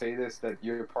if you say this that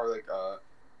you're part like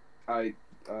why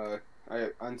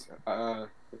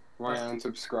I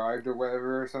unsubscribed or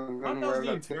whatever or something. Not that was whatever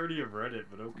the that's- entirety of Reddit,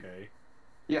 but okay.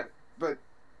 but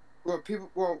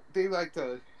they like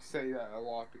to say that a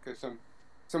lot because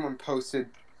someone posted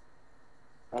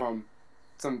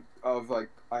some of like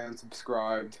I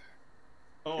unsubscribed.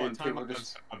 Oh, a And time people I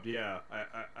just unsubbed. Yeah,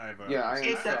 I have a. Yeah, I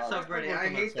hate that unsub. subreddit. I've I worked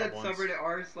on hate that sub once. subreddit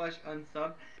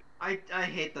r/unsub. I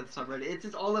hate that subreddit. It's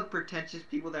just all of pretentious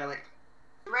people that are like,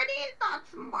 Reddit is not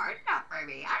smart enough for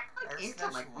me. I'm R like into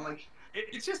slash like I'm what? like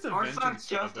It's just a r venting slash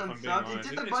sub, just if I'm being unsubs. It's honest.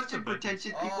 just a It's bunch just a of venting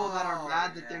pretentious sub. people that are Oh,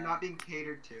 mad that they're yeah. not being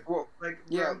catered to. Well, Like,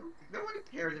 yeah. bro, no one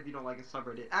cares if you don't like a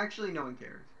subreddit. Actually, no one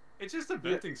cares. It's just a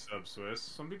venting sub, Swiss.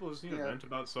 Some people just need to Yeah. vent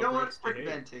about No one's subreddits they hate.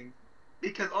 venting,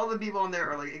 because all the people on there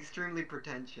are like extremely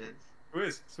pretentious.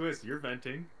 Swiss, you're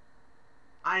venting.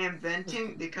 I am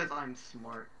venting because I'm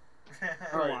smart.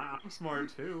 Well, I'm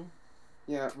smart too.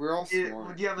 Yeah, we're all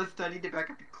smart. Do you have a study to back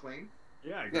up your claim?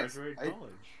 Yeah, I Yes, graduated I-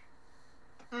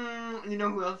 college. You know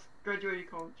who else graduated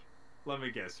college? Let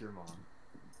me guess, your mom.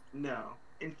 No.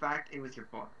 In fact, it was your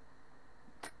father.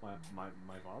 My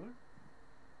father?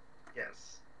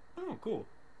 Yes. Oh, cool.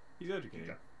 He's educated.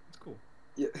 Yeah. It's cool.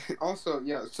 Yeah. Also,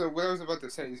 yeah. So what I was about to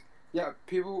say is, yeah,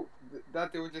 people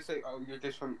that they would just say, "Oh, you're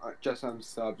just from just some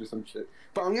subs or some shit."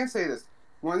 But I'm gonna say this: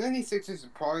 196 is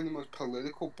probably the most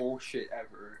political bullshit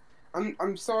ever.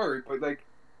 I'm sorry, but like,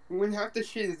 when half the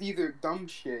shit is either dumb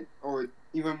shit or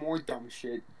even more dumb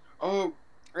shit. Oh,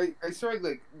 I started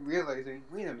like realizing.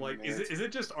 Wait a minute. Like, is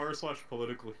it just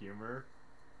r/political humor?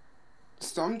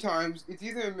 Sometimes it's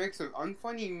either a mix of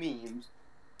unfunny memes,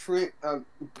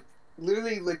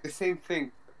 literally like the same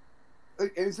thing.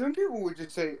 Like, and some people would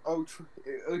just say, "Oh,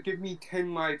 give me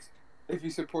 10 likes if you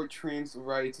support trans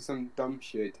rights" or some dumb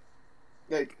shit.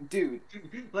 Like, dude,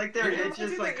 Like their head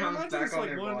just like comes back on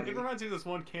their one. body. It reminds me of this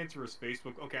one cancerous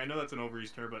Facebook. Okay, I know that's an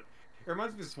overused term, but it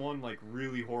reminds me of this one like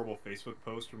really horrible Facebook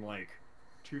post from like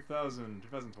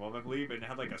 2012, I believe, and it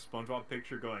had like a SpongeBob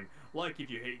picture going, "Like if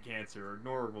you hate cancer, or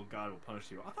ignore will God will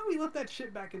punish you." I thought we left that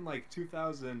shit back in like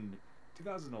 2011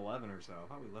 or so. I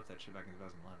thought we left that shit back in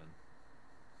 2011.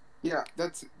 yeah,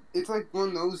 it's like one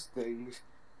of those things,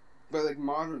 but like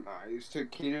modernized to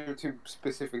cater to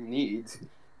specific needs.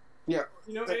 Yeah,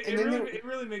 You know, it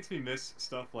really makes me miss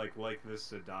stuff like this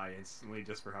to die instantly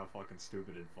just for how fucking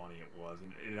stupid and funny it was,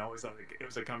 and it always it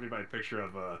was accompanied by a picture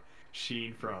of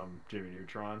Sheen from Jimmy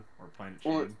Neutron or Planet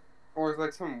Sheen. Or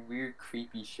like some weird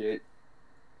creepy shit.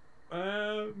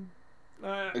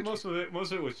 Most of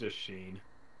it was just Sheen.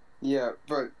 Yeah,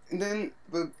 but and then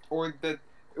or that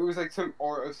it was like some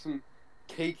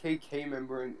KKK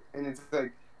member and it's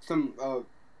like some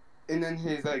and then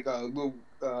his like little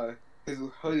his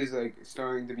hood is like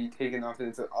starting to be taken off and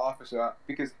it's an officer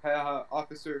because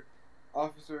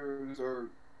officers are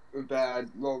bad.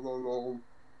 Lol lol lol.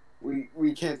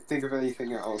 We can't think of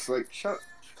anything else. Like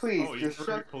please Oh, just you're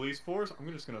shut. police force?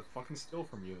 I'm just gonna fucking steal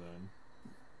from you then.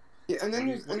 Yeah, and then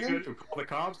What are you gonna do? Call the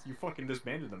cops? You fucking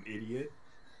disbanded them, idiot.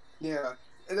 yeah,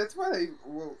 and that's what I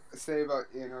will say about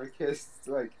anarchists,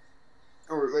 like,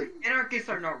 or like Anarchists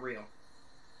are not real.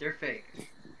 They're fake.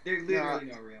 They're literally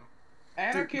not real.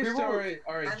 Anarchists people- are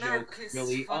a joke, Anarchists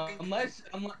really. fucking- Unless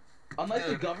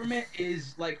the Dude. government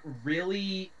is like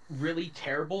really, really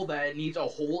terrible that it needs a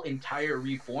whole entire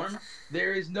reform,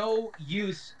 there is no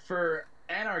use for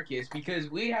anarchists because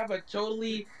we have a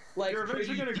totally like You're eventually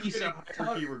pretty gonna create decent a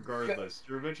hierarchy regardless.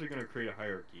 You're eventually gonna create a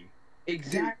hierarchy.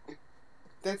 exact.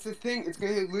 that's the thing. It's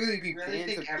gonna literally be You really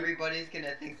bands think of everybody's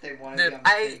gonna think they want to Dude, be on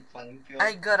the same playing field?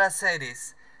 I gotta say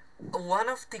this. One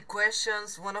of the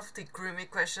creamy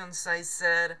questions I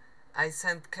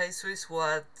sent K-Swiss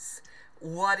was,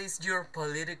 what is your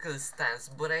political stance?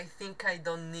 But I think I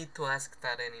don't need to ask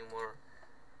that anymore.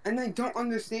 And I don't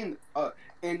understand I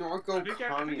think I said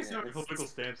anarcho-communists. our political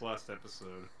stance last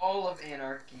episode. all of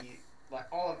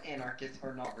anarchists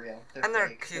are not real. They're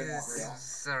fake. They're not real.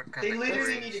 Anarchists are They kinda literally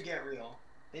cringe. need to get real.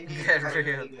 They need Get to really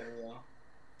real. get real.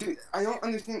 Dude, I don't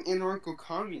understand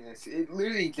anarcho-communists. It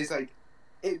literally just like,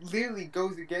 it literally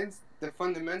goes against the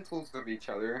fundamentals of each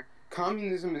other.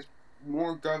 Communism is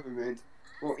more government,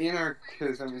 while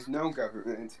anarchism is no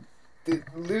government. It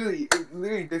literally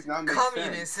does not make sense.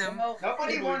 Communism.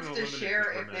 Nobody believe wants in a to limited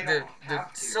share if they government. don't The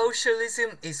have to.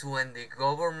 socialism is when the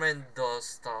government does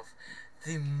stuff.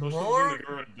 The Socialism, more the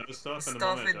government does stuff, and the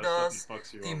stuff moment it it does, does stuff, it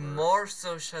fucks you the over. more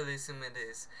socialism it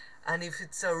is. And if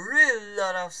it's a real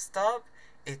lot of stuff,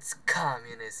 it's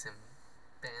communism.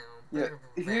 Yeah,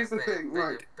 here's the thing,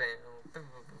 like,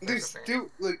 There's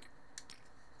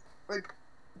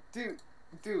dude,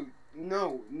 dude,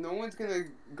 no one's gonna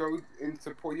go and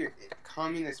support your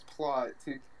communist plot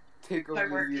to take over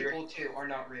Anti-work your. people too are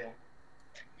not real.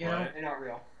 You know, What? They're not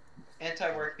real.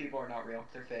 Anti-work people are not real.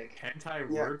 They're fake.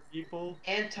 Hentai-work people?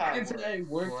 Anti-work. hentai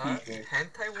work What? people.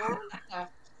 Hentai world?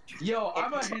 Yo,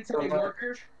 I'm a hentai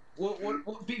worker.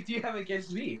 What beef do you have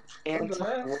against me?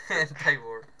 Anti-war.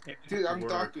 Anti-war. Dude, I'm Word.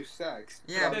 Dr. Sex.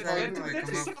 Yeah, But I'm that- talking That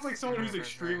come just up- sounds like someone who's 100%.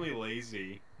 extremely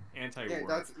lazy. Anti-work. yeah,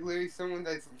 that's literally someone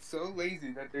that's so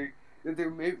lazy that their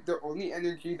only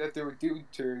energy that they would do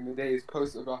during the day is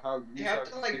post about how You have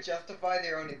to like justify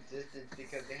their own existence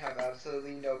because they have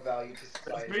absolutely no value to That's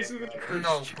society. basically whatsoever.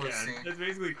 No, Christian. pussy. That's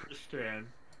basically Christian.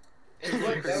 It's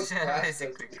what no Christian, class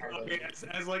basically. does for a Okay,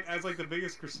 living. as like the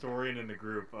biggest historian in the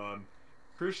group,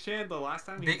 Christian, the last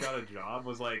time he Big- got a job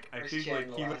was like I think Christian,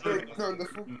 like he the was last like time.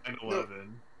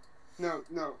 No, 9/11.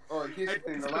 No. Oh, here's the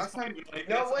thing. The last time.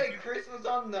 No way, Chris was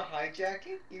on the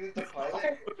hijacking? He was the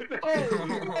pilot?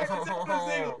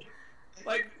 Oh.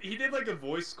 Like he did like a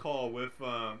voice call with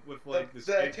like this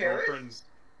the fake terrorist? girlfriend's.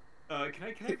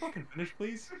 Can I fucking finish,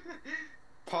 please?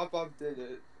 Pop Up did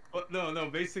it. Well, no.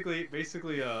 Basically,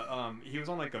 he was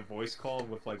on like a voice call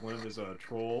with like one of his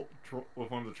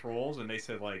with one of the trolls, and they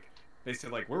said like,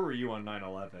 where were you on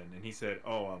 9/11? And he said,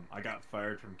 oh, I got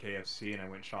fired from KFC and I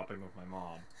went shopping with my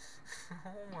mom. Oh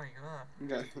my god.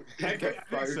 Yeah, I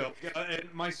think so. Yeah,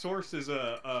 and my source is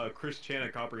Chris Chan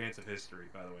at Comprehensive History,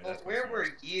 by the way. Well, That's my where source.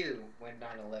 were you when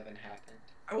 9/11 happened?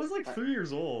 I was like 3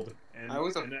 years old, and I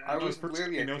was first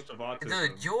literally diagnosed of autism.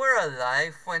 Dude, you were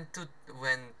alive when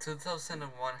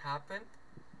 2001 happened?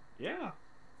 Yeah.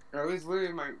 I was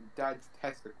literally my dad's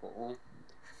testicle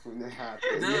when it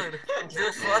happened. Dude,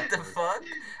 what the fuck?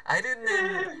 I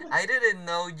didn't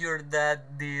know your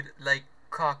dad did like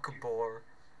cockbore.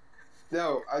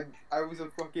 No, I was a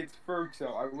fucking sperm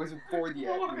cell. I wasn't born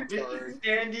yet. retard.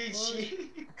 Sandy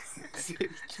Cheeks. Sandy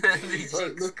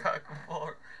Cheeks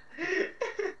cockbore.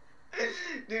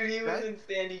 Dude, he was That- in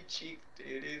Sandy Cheeks,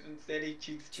 dude. He was in Sandy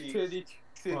Cheeks Cheeks. Sandy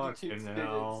Fucking Cheeks did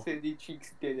hell. it. Sandy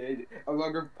Cheeks did it.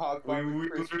 Along with Pop We Up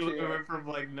and Chris literally Chan. went from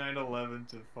like 9/11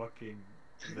 to fucking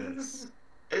this.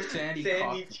 Sandy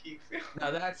Sandy Cock. Cheeks.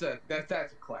 Now that's a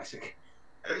classic.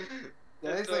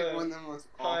 That is like one of the most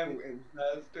Time awful.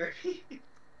 master.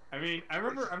 I mean, I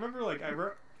remember like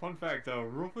fun fact though,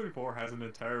 Rule 34 has an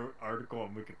entire article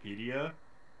on Wikipedia.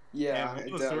 Yeah, And it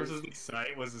one of the does. sources they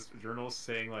cite was this journalist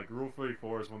saying like Rule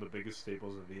 34 is one of the biggest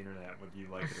staples of the internet, whether you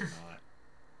like it or not.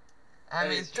 I That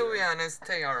mean, is to true. be honest,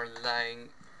 they are lying.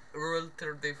 Rule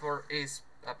 34 is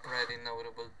a pretty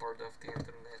notable part of the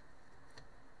internet.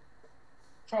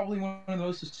 Probably one of the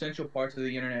most essential parts of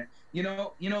the internet. You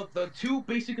know, the two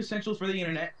basic essentials for the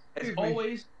internet has Excuse me.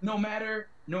 always, no matter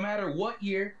what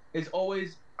year, has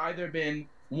always either been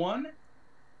one,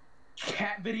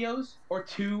 cat videos, or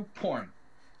two, porn.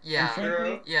 Yeah,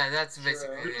 frankly- yeah, that's True.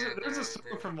 basically There's a it. song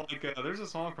from like there's a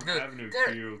song from Dude, Avenue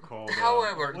there- Q called.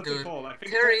 however, what's dude, it called? I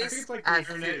think there it's is- like I the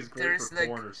internet feel- is there great is, for like-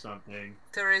 porn or something.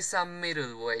 There is a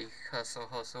middle way, hustle.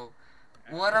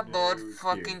 What Avenue about Q.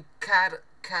 fucking cat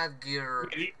gear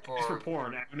It's for porn?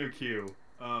 porn. Avenue Q.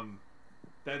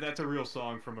 That's a real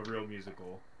song from a real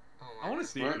musical. Oh I my want to god.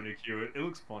 see What? Avenue Q. It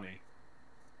looks funny.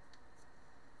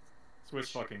 Swiss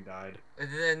fucking died.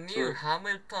 The new Sure.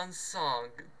 Hamilton song,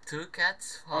 Two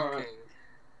Cats Alright. Fucking.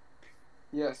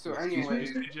 Yeah. So Excuse me?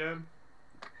 anyway, Jim?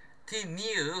 The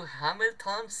new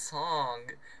Hamilton song,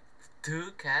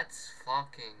 Two Cats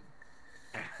Fucking.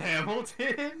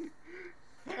 Hamilton?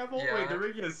 Hamilton? Yeah. Wait, they're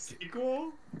making a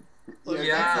sequel? Yeah.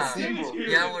 that's a sequel.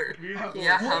 Yeah, we're-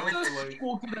 yeah, What's Hamilton- the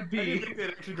sequel gonna I didn't be? think they'd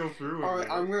actually go through with Alright,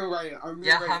 it. I'm gonna write it.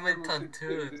 Yeah, write Hamilton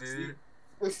too, dude.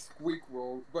 The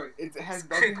Squeakquel, but it has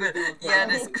nothing to do Squeakquel, with yeah,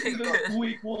 the Hamilton.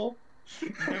 Squeakquel.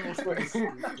 Hamilton is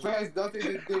It has nothing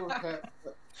to do with it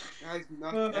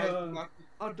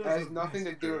has nothing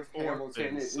to do with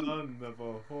Hamilton. Son of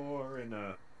a whore, and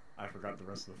I forgot the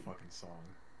rest of the fucking song.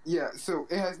 Yeah, so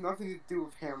it has nothing to do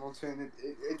with Hamilton.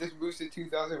 It just moves to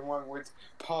 2001, where it's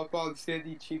Pop Up,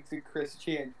 Sandy Cheeks, and Chris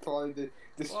Chan plotted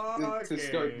to start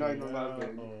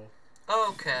 9/11.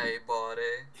 Okay, buddy.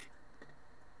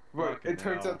 But Fucking it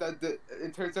turns hell.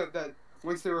 out that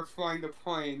once they were flying the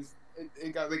planes,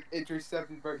 it got like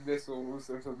intercepted by missiles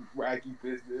or some wacky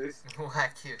business.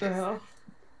 Wacky. The hell?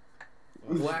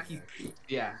 Wacky.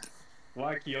 Yeah.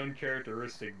 Wacky,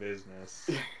 uncharacteristic business.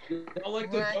 Y'all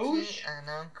like the Wacky Doge? and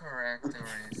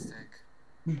uncharacteristic.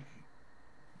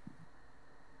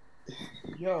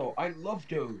 Yo, I love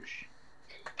Doge.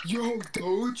 Yo,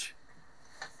 Doge!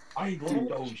 I Well,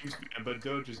 love Doge. but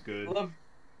Doge is good.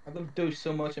 I love Doge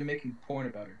so much. I'm making porn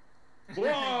about her.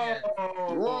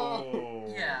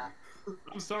 Whoa! Yeah.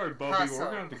 I'm sorry, Bubby. We're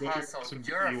gonna have to go get Hustle, some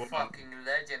you're a DUI. fucking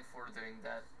legend for doing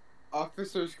that.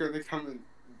 Officer's gonna come and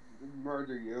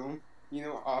murder you. You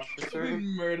know, officer.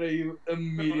 Murder you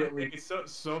immediately. Hey,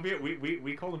 Soviet,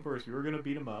 we called him first. We were gonna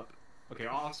beat him up. Okay,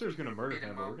 officer's gonna murder Beat him,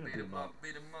 him but we're up, gonna beat beat him him up, up.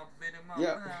 beat him up, beat him up.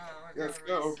 Yeah, Ah, I let's got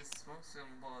go. racist smoke some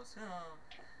balls. Ah.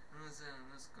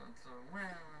 Let's go to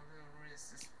where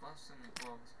wrist is busting the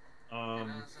balls.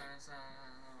 Um,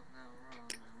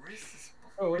 Wrist is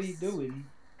Oh, what are you doing?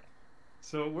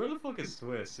 so where the fuck is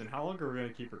Swiss, and how long are we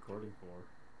gonna keep recording for?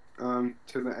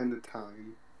 To the end of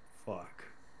time. Fuck.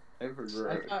 I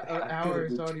Everywhere. thought an hour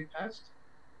has already passed.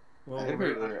 Well,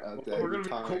 Everywhere at the we're end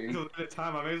gonna of be recording time. till the end of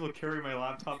time. I may as well carry my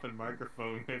laptop and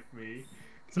microphone with me.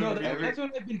 So No, it'll be like, that's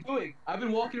what I've been doing. I've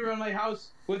been walking around my house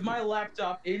with my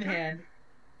laptop in hand.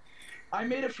 I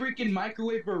made a freaking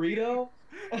microwave burrito.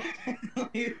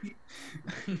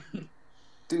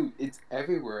 Dude, it's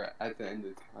everywhere at the end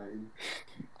of time.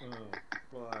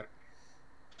 oh, fuck.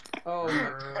 Oh my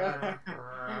god.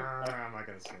 I'm not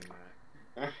gonna sing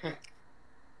that.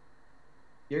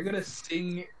 You're gonna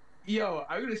sing. Yo,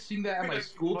 I'm gonna sing that at my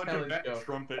school Bunch of talent that show.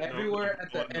 trumpet Everywhere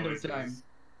at the blood end of noises. time.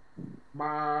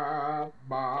 Ba,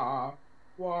 ba,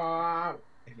 wah.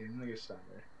 Okay, I'm not gonna stop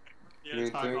there. Yeah,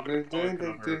 it's hot cover.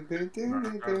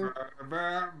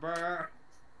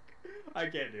 I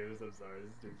can't do this. I'm sorry.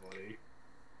 This is too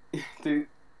funny.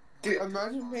 Dude,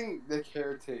 imagine being the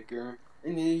caretaker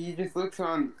and he just looks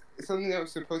on something that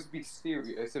was supposed to be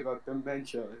serious about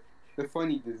dementia, the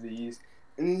funny disease,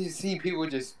 and then you see people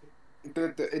just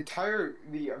the entire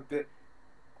the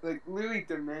like literally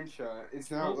dementia. It's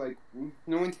now like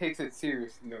no one takes it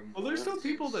serious no more. Well, there's still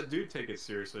people that do take it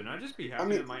seriously, and I'd just be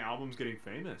happy that my album's getting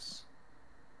famous.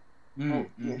 Oh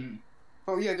yeah,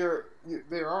 oh yeah,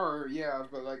 there are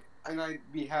but like, and I'd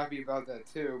be happy about that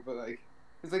too. But like,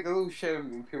 it's like a little shit of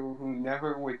me, people who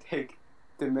never would take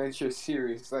dementia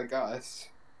serious like us.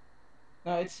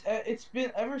 No, it's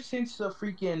been ever since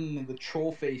the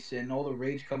troll face and all the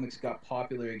rage comics got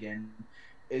popular again,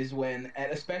 is when,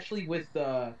 and especially with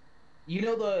you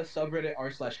know the subreddit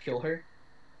r/kill her.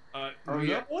 Oh No,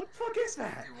 yeah, what the fuck is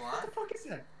that? What? What the fuck is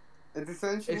that? it's It's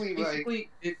essentially like basically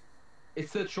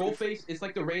it's the troll face. It's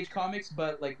like the rage comics,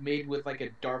 but like made with like a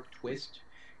dark twist.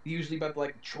 Usually about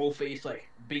like troll face like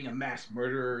being a mass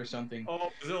murderer or something. Oh,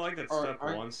 is it like that Or step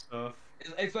one stuff?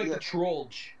 It's like Yeah. the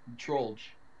trollge. Trollge.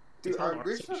 It's dude. I called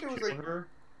wish that there was like her.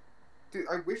 dude,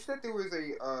 I wish that there was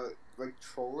a like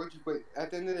trollage, but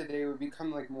at the end of the day, it would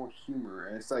become like more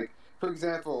humorous. Like, for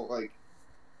example, like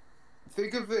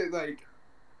think of it like,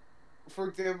 for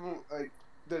example, like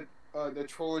the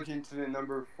trollage into the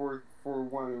number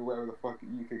 441 or whatever the fuck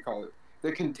you could call it,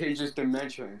 the contagious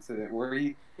dementia incident, where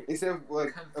he instead of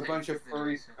like a bunch of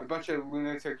furries, a bunch of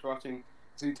lunatics watching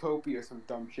Zootopia or some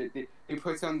dumb shit, he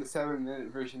puts on the 7-minute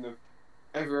version of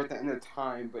ever at the end of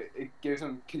time, but it gives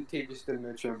them contagious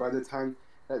dementia. By the time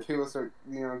that people start,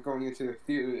 going into the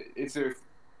theater, it's their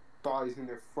bodies and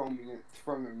they're foaming it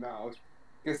from their mouths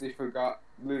because they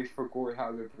literally forgot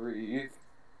how to breathe.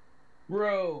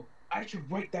 Bro, I should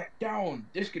write that down.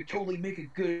 This could totally make a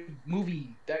good movie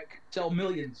that could sell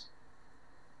millions.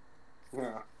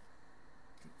 Yeah.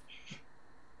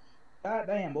 God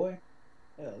damn, boy.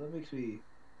 Yeah, that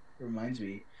reminds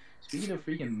me. Speaking of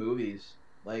freaking movies,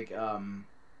 like,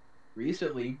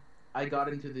 recently I got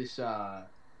into this, for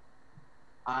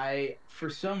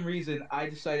some reason, I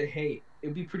decided, hey, it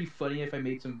would be pretty funny if I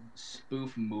made some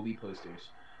spoof movie posters.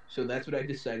 So that's what I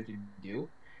decided to do.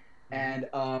 And,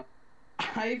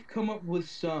 I've come up with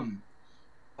some.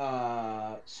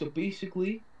 So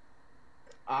basically,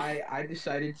 I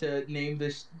decided to name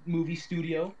this movie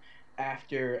studio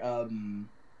after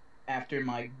after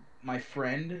my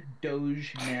friend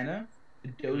Doge Nana,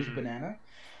 Doge Banana,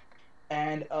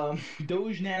 and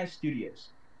Doge Nana Studios.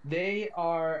 They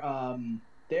are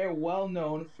they're well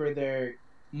known for their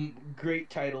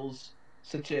great titles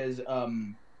such as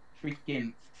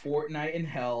freaking Fortnite in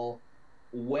Hell,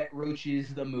 Wet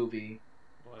Roaches the movie,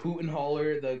 Hoot and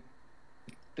Holler the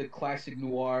classic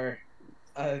noir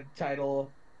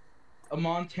title, A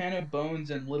Montana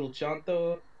Bones and Little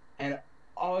Chanto, and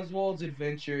Oswald's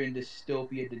Adventure in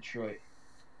Dystopia Detroit.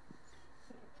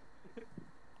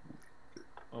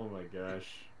 Oh my gosh.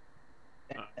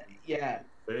 Yeah.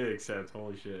 Big except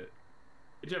holy shit.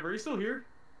 Hey Jeff, are you still here?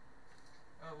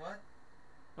 Oh, what?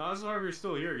 No, I was wondering if you're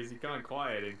still here because you kind of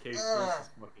quiet in case Chris is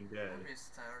fucking dead. I'm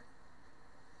just tired.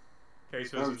 In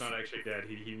case Chris is not actually dead,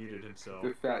 he muted himself.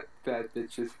 The fat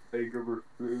bitches fighting over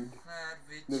food. Fat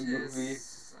The movie. bitches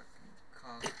sucking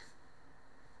cock.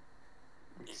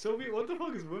 Sylvie, what the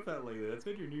fuck is with that lately? That's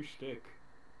been your new shtick.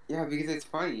 Yeah, because it's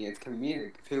funny. It's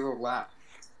comedic. People laugh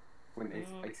when they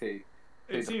I say.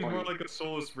 It seems more like a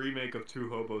soulless remake of two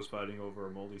hobos fighting over a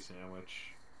moldy sandwich.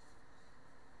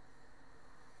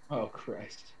 Oh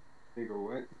Christ. They go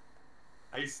what?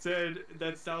 I said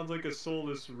that sounds like a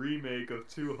soulless remake of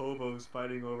two hobos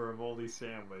fighting over a moldy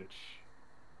sandwich.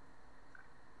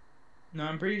 No,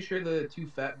 I'm pretty sure the two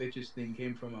fat bitches thing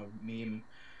came from a meme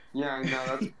Yeah,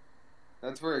 no,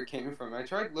 that's where it came from. I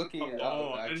tried looking it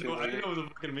up I didn't know. I actually. didn't know it was a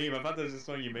fucking meme. I thought that was just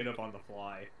something you made up on the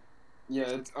fly. Yeah,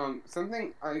 it's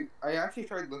something I actually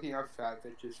tried looking up fat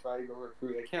bitches fighting over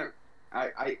food. I can't.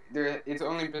 There. It's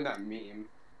only been that meme.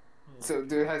 So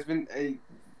there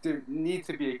needs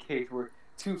to be a case where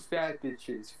two fat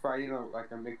bitches fighting over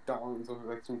like a McDonald's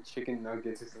over like some chicken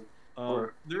nuggets or something.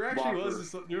 There actually Whopper.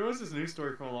 was this news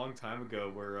story from a long time ago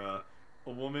where a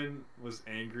woman was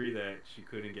angry that she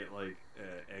couldn't get like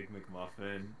egg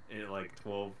McMuffin at like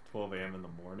 12 a.m. in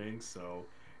the morning, so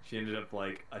she ended up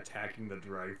like attacking the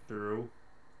drive-through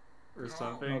or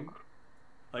something.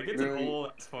 Like it's Really? an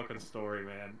old ass fucking story,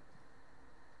 man.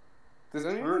 Does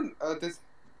anyone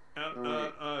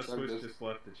Swiss just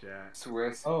left the chat.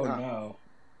 Swiss? Oh no.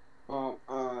 Well,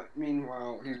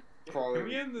 meanwhile, he's Can probably.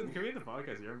 we end the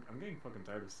podcast here? I'm getting fucking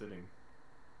tired of sitting.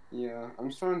 Yeah,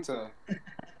 I'm starting to.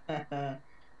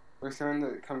 We're starting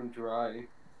to come dry.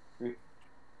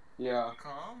 Yeah,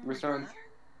 we're starting.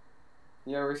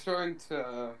 Yeah, we're starting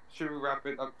to. Should we wrap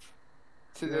it up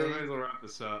today? Yeah, might as well wrap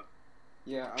this up.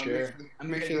 Yeah, Sure. I'm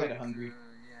make getting sure. kind of hungry.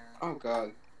 Yeah. Oh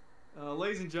God.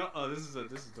 Ladies and gentlemen, this is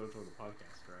Dojo the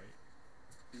podcast,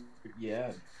 right?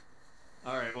 Yeah.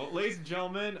 All right. Well, ladies and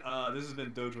gentlemen, this has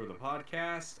been Dojo the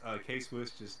podcast.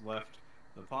 K-Swiss just left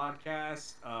the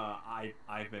podcast. I'm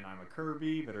a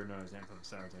Kirby, better known as Anthem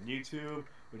Sounds on YouTube.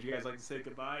 Would you guys like to say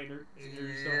goodbye?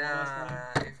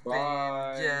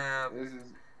 Yeah,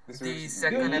 the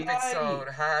second episode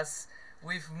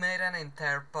we've made an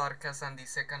entire podcast and the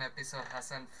second episode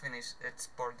hasn't finished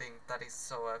exporting. That is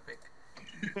so epic.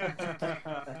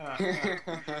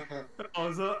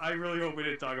 Also, I really hope we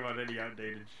didn't talk about any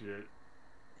outdated shit.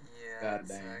 Yeah, God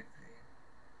exactly.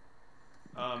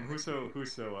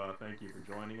 Huso, thank you for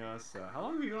joining us. How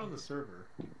long have you been on the server?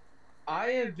 I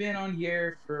have been on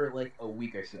here for like a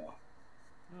week or so.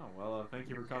 Oh, well, thank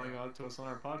you for coming on to us on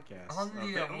our podcast.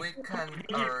 Only a week can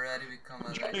already become a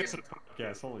legend.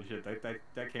 Podcast, holy shit,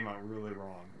 that came out really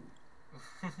wrong.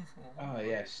 Oh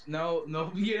yes. No,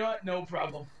 you know what? No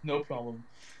problem. No problem.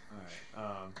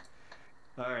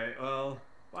 Alright, well,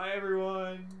 bye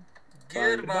everyone.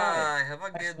 Goodbye. Bye. Have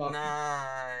a good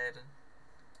night.